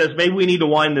and says, maybe we need to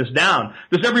wind this down?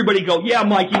 Does everybody go, yeah,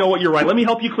 Mike, you know what, you're right. Let me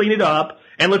help you clean it up,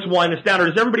 and let's wind this down. Or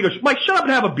does everybody go, Mike, shut up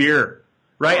and have a beer?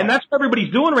 Right? And that's what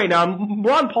everybody's doing right now.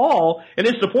 Ron Paul and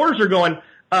his supporters are going,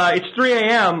 it's 3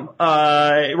 a.m.,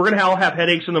 we're going to all have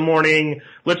headaches in the morning.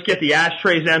 Let's get the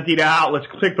ashtrays emptied out. Let's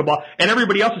pick the ball. And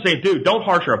everybody else is saying, dude, don't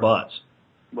harsh our buzz.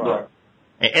 Right.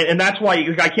 And that's why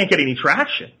I can't get any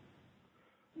traction.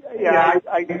 Yeah,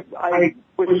 I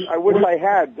wish I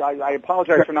had. I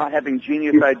apologize for not having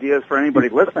genius ideas for anybody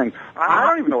listening. I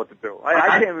don't even know what to do.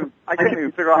 I can't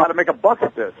even figure out how to make a buck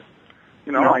at this.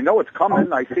 You know, I know it's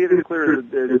coming. I see it as clear as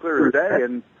day,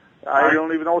 and I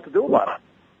don't even know what to do about it.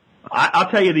 I'll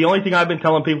tell you, the only thing I've been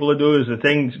telling people to do is the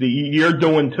things that you're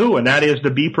doing too, and that is to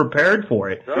be prepared for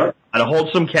it. Sure. To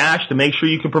hold some cash, to make sure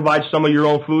you can provide some of your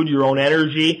own food, your own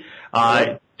energy,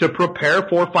 to prepare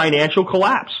for financial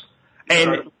collapse.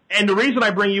 And the reason I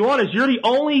bring you on is you're the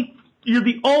only, and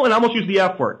I almost use the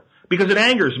F word because it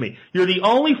angers me. You're the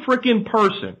only frickin'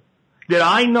 person that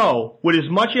I know with as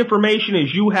much information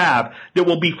as you have that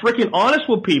will be frickin' honest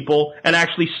with people and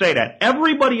actually say that.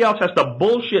 Everybody else has to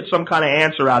bullshit some kind of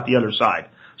answer out the other side.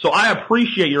 So I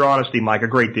appreciate your honesty, Mike, a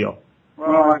great deal.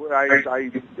 Well,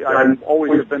 I've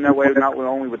always been that way, not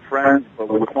only with friends, but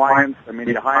with clients. I mean,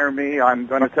 you hire me, I'm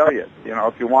going to tell you. You know,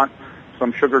 if you want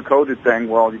some sugar-coated thing,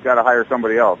 well, you got to hire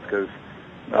somebody else because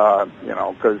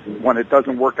when it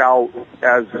doesn't work out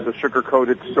as the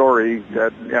sugar-coated story,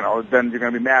 that then you're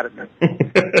going to be mad at me.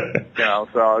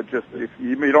 So just if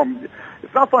you don't,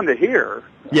 it's not fun to hear.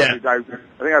 Yeah. I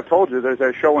think I've told you there's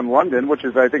a show in London, which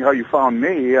is I think how you found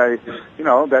me.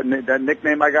 That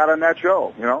nickname I got on that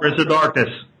show. Prince of Darkness.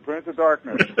 Prince of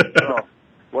Darkness. So,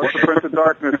 what's the Prince of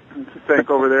Darkness think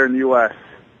over there in the U.S.?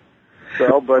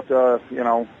 So, but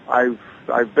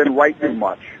I've been right too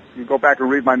much. You go back and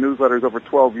read my newsletters over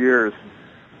 12 years.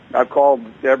 I've called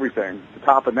everything. The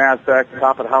top of NASDAQ, the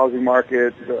top of the housing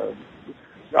market.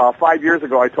 5 years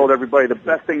ago, I told everybody the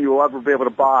best thing you will ever be able to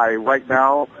buy right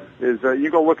now is, you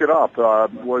go look it up,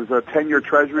 was 10-year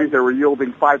treasuries that were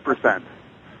yielding 5%.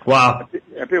 Wow.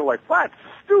 And people were like, that's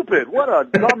stupid. What a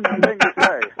dumb thing to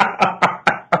say.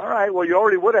 All right, well, you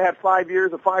already would have had 5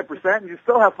 years of 5%, and you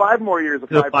still have 5 more years of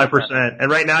 5%. 5%. And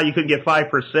right now you could get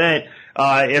 5%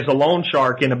 as a loan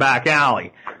shark in a back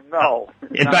alley. No.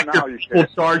 In fact, we'll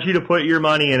charge you to put your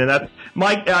money in. And that's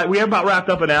Mike, we have about wrapped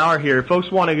up an hour here. If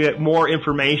folks want to get more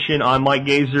information on Mike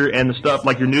Gaisor and the stuff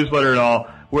like your newsletter and all,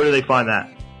 where do they find that?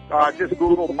 Just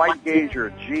Google Mike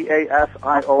Gaisor,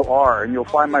 Gaisor, and you'll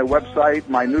find my website.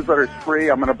 My newsletter is free.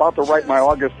 I'm about to write my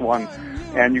August one.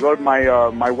 And you go to my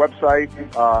website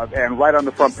and right on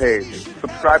the front page,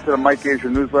 subscribe to the Mike Gaisor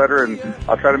newsletter, and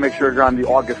I'll try to make sure you're on the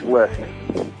August list.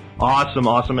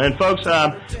 Awesome. And folks,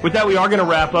 with that, we are going to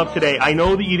wrap up today. I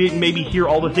know that you didn't maybe hear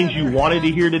all the things you wanted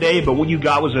to hear today, but what you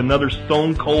got was another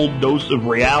stone cold dose of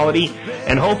reality,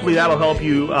 and hopefully that'll help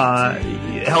you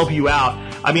out.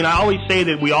 I mean, I always say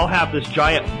that we all have this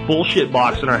giant bullshit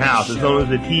box in our house. It's known as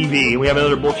a TV. We have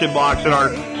another bullshit box in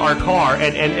our car,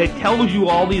 and it tells you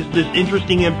all this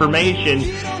interesting information.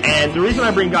 And the reason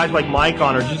I bring guys like Mike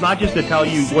on are just not just to tell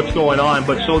you what's going on,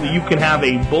 but so that you can have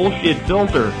a bullshit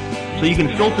filter. So you can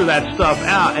filter that stuff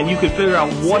out, and you can figure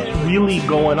out what's really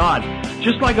going on.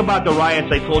 Just like about the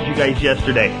riots I told you guys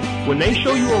yesterday. When they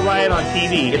show you a riot on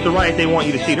TV, it's a riot they want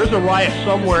you to see. There's a riot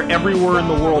somewhere, everywhere in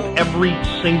the world, every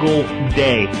single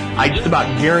day. I just about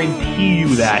guarantee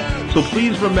you that. So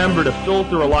please remember to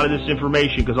filter a lot of this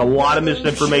information, because a lot of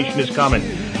misinformation is coming.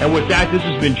 And with that, this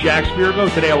has been Jack Spirko,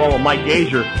 today along with Mike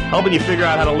Gaisor, helping you figure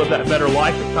out how to live that better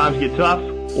life if times get tough,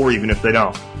 or even if they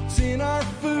don't. Seeing our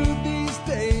food these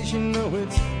days,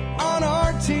 it's on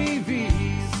our TVs.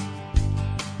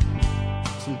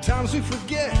 Sometimes we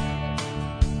forget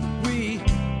we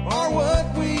are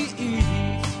what we eat.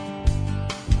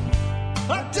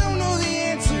 I don't know the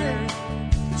answer.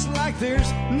 It's like there's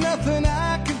nothing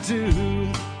I can do.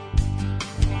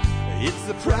 It's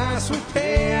the price we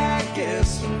pay, I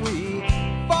guess, when we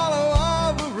follow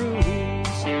all the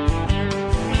rules.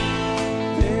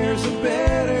 There's a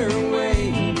better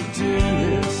way to do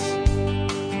this.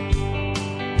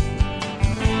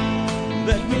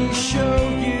 Let me show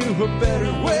you a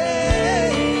better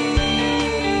way.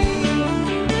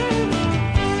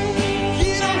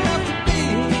 You don't have to be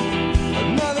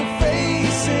another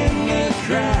face in the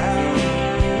crowd.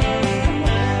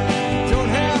 Don't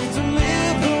have to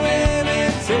live the way they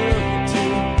tell you to.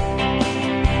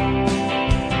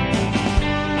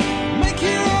 Make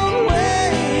your own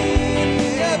way.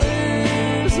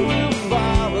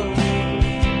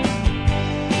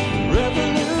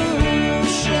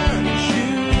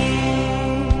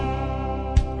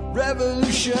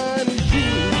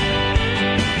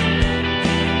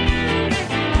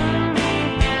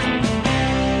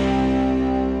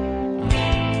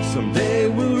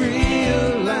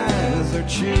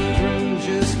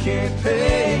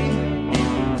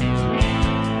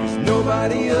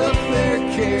 Nobody up there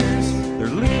cares. They're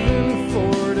living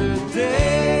for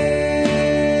today.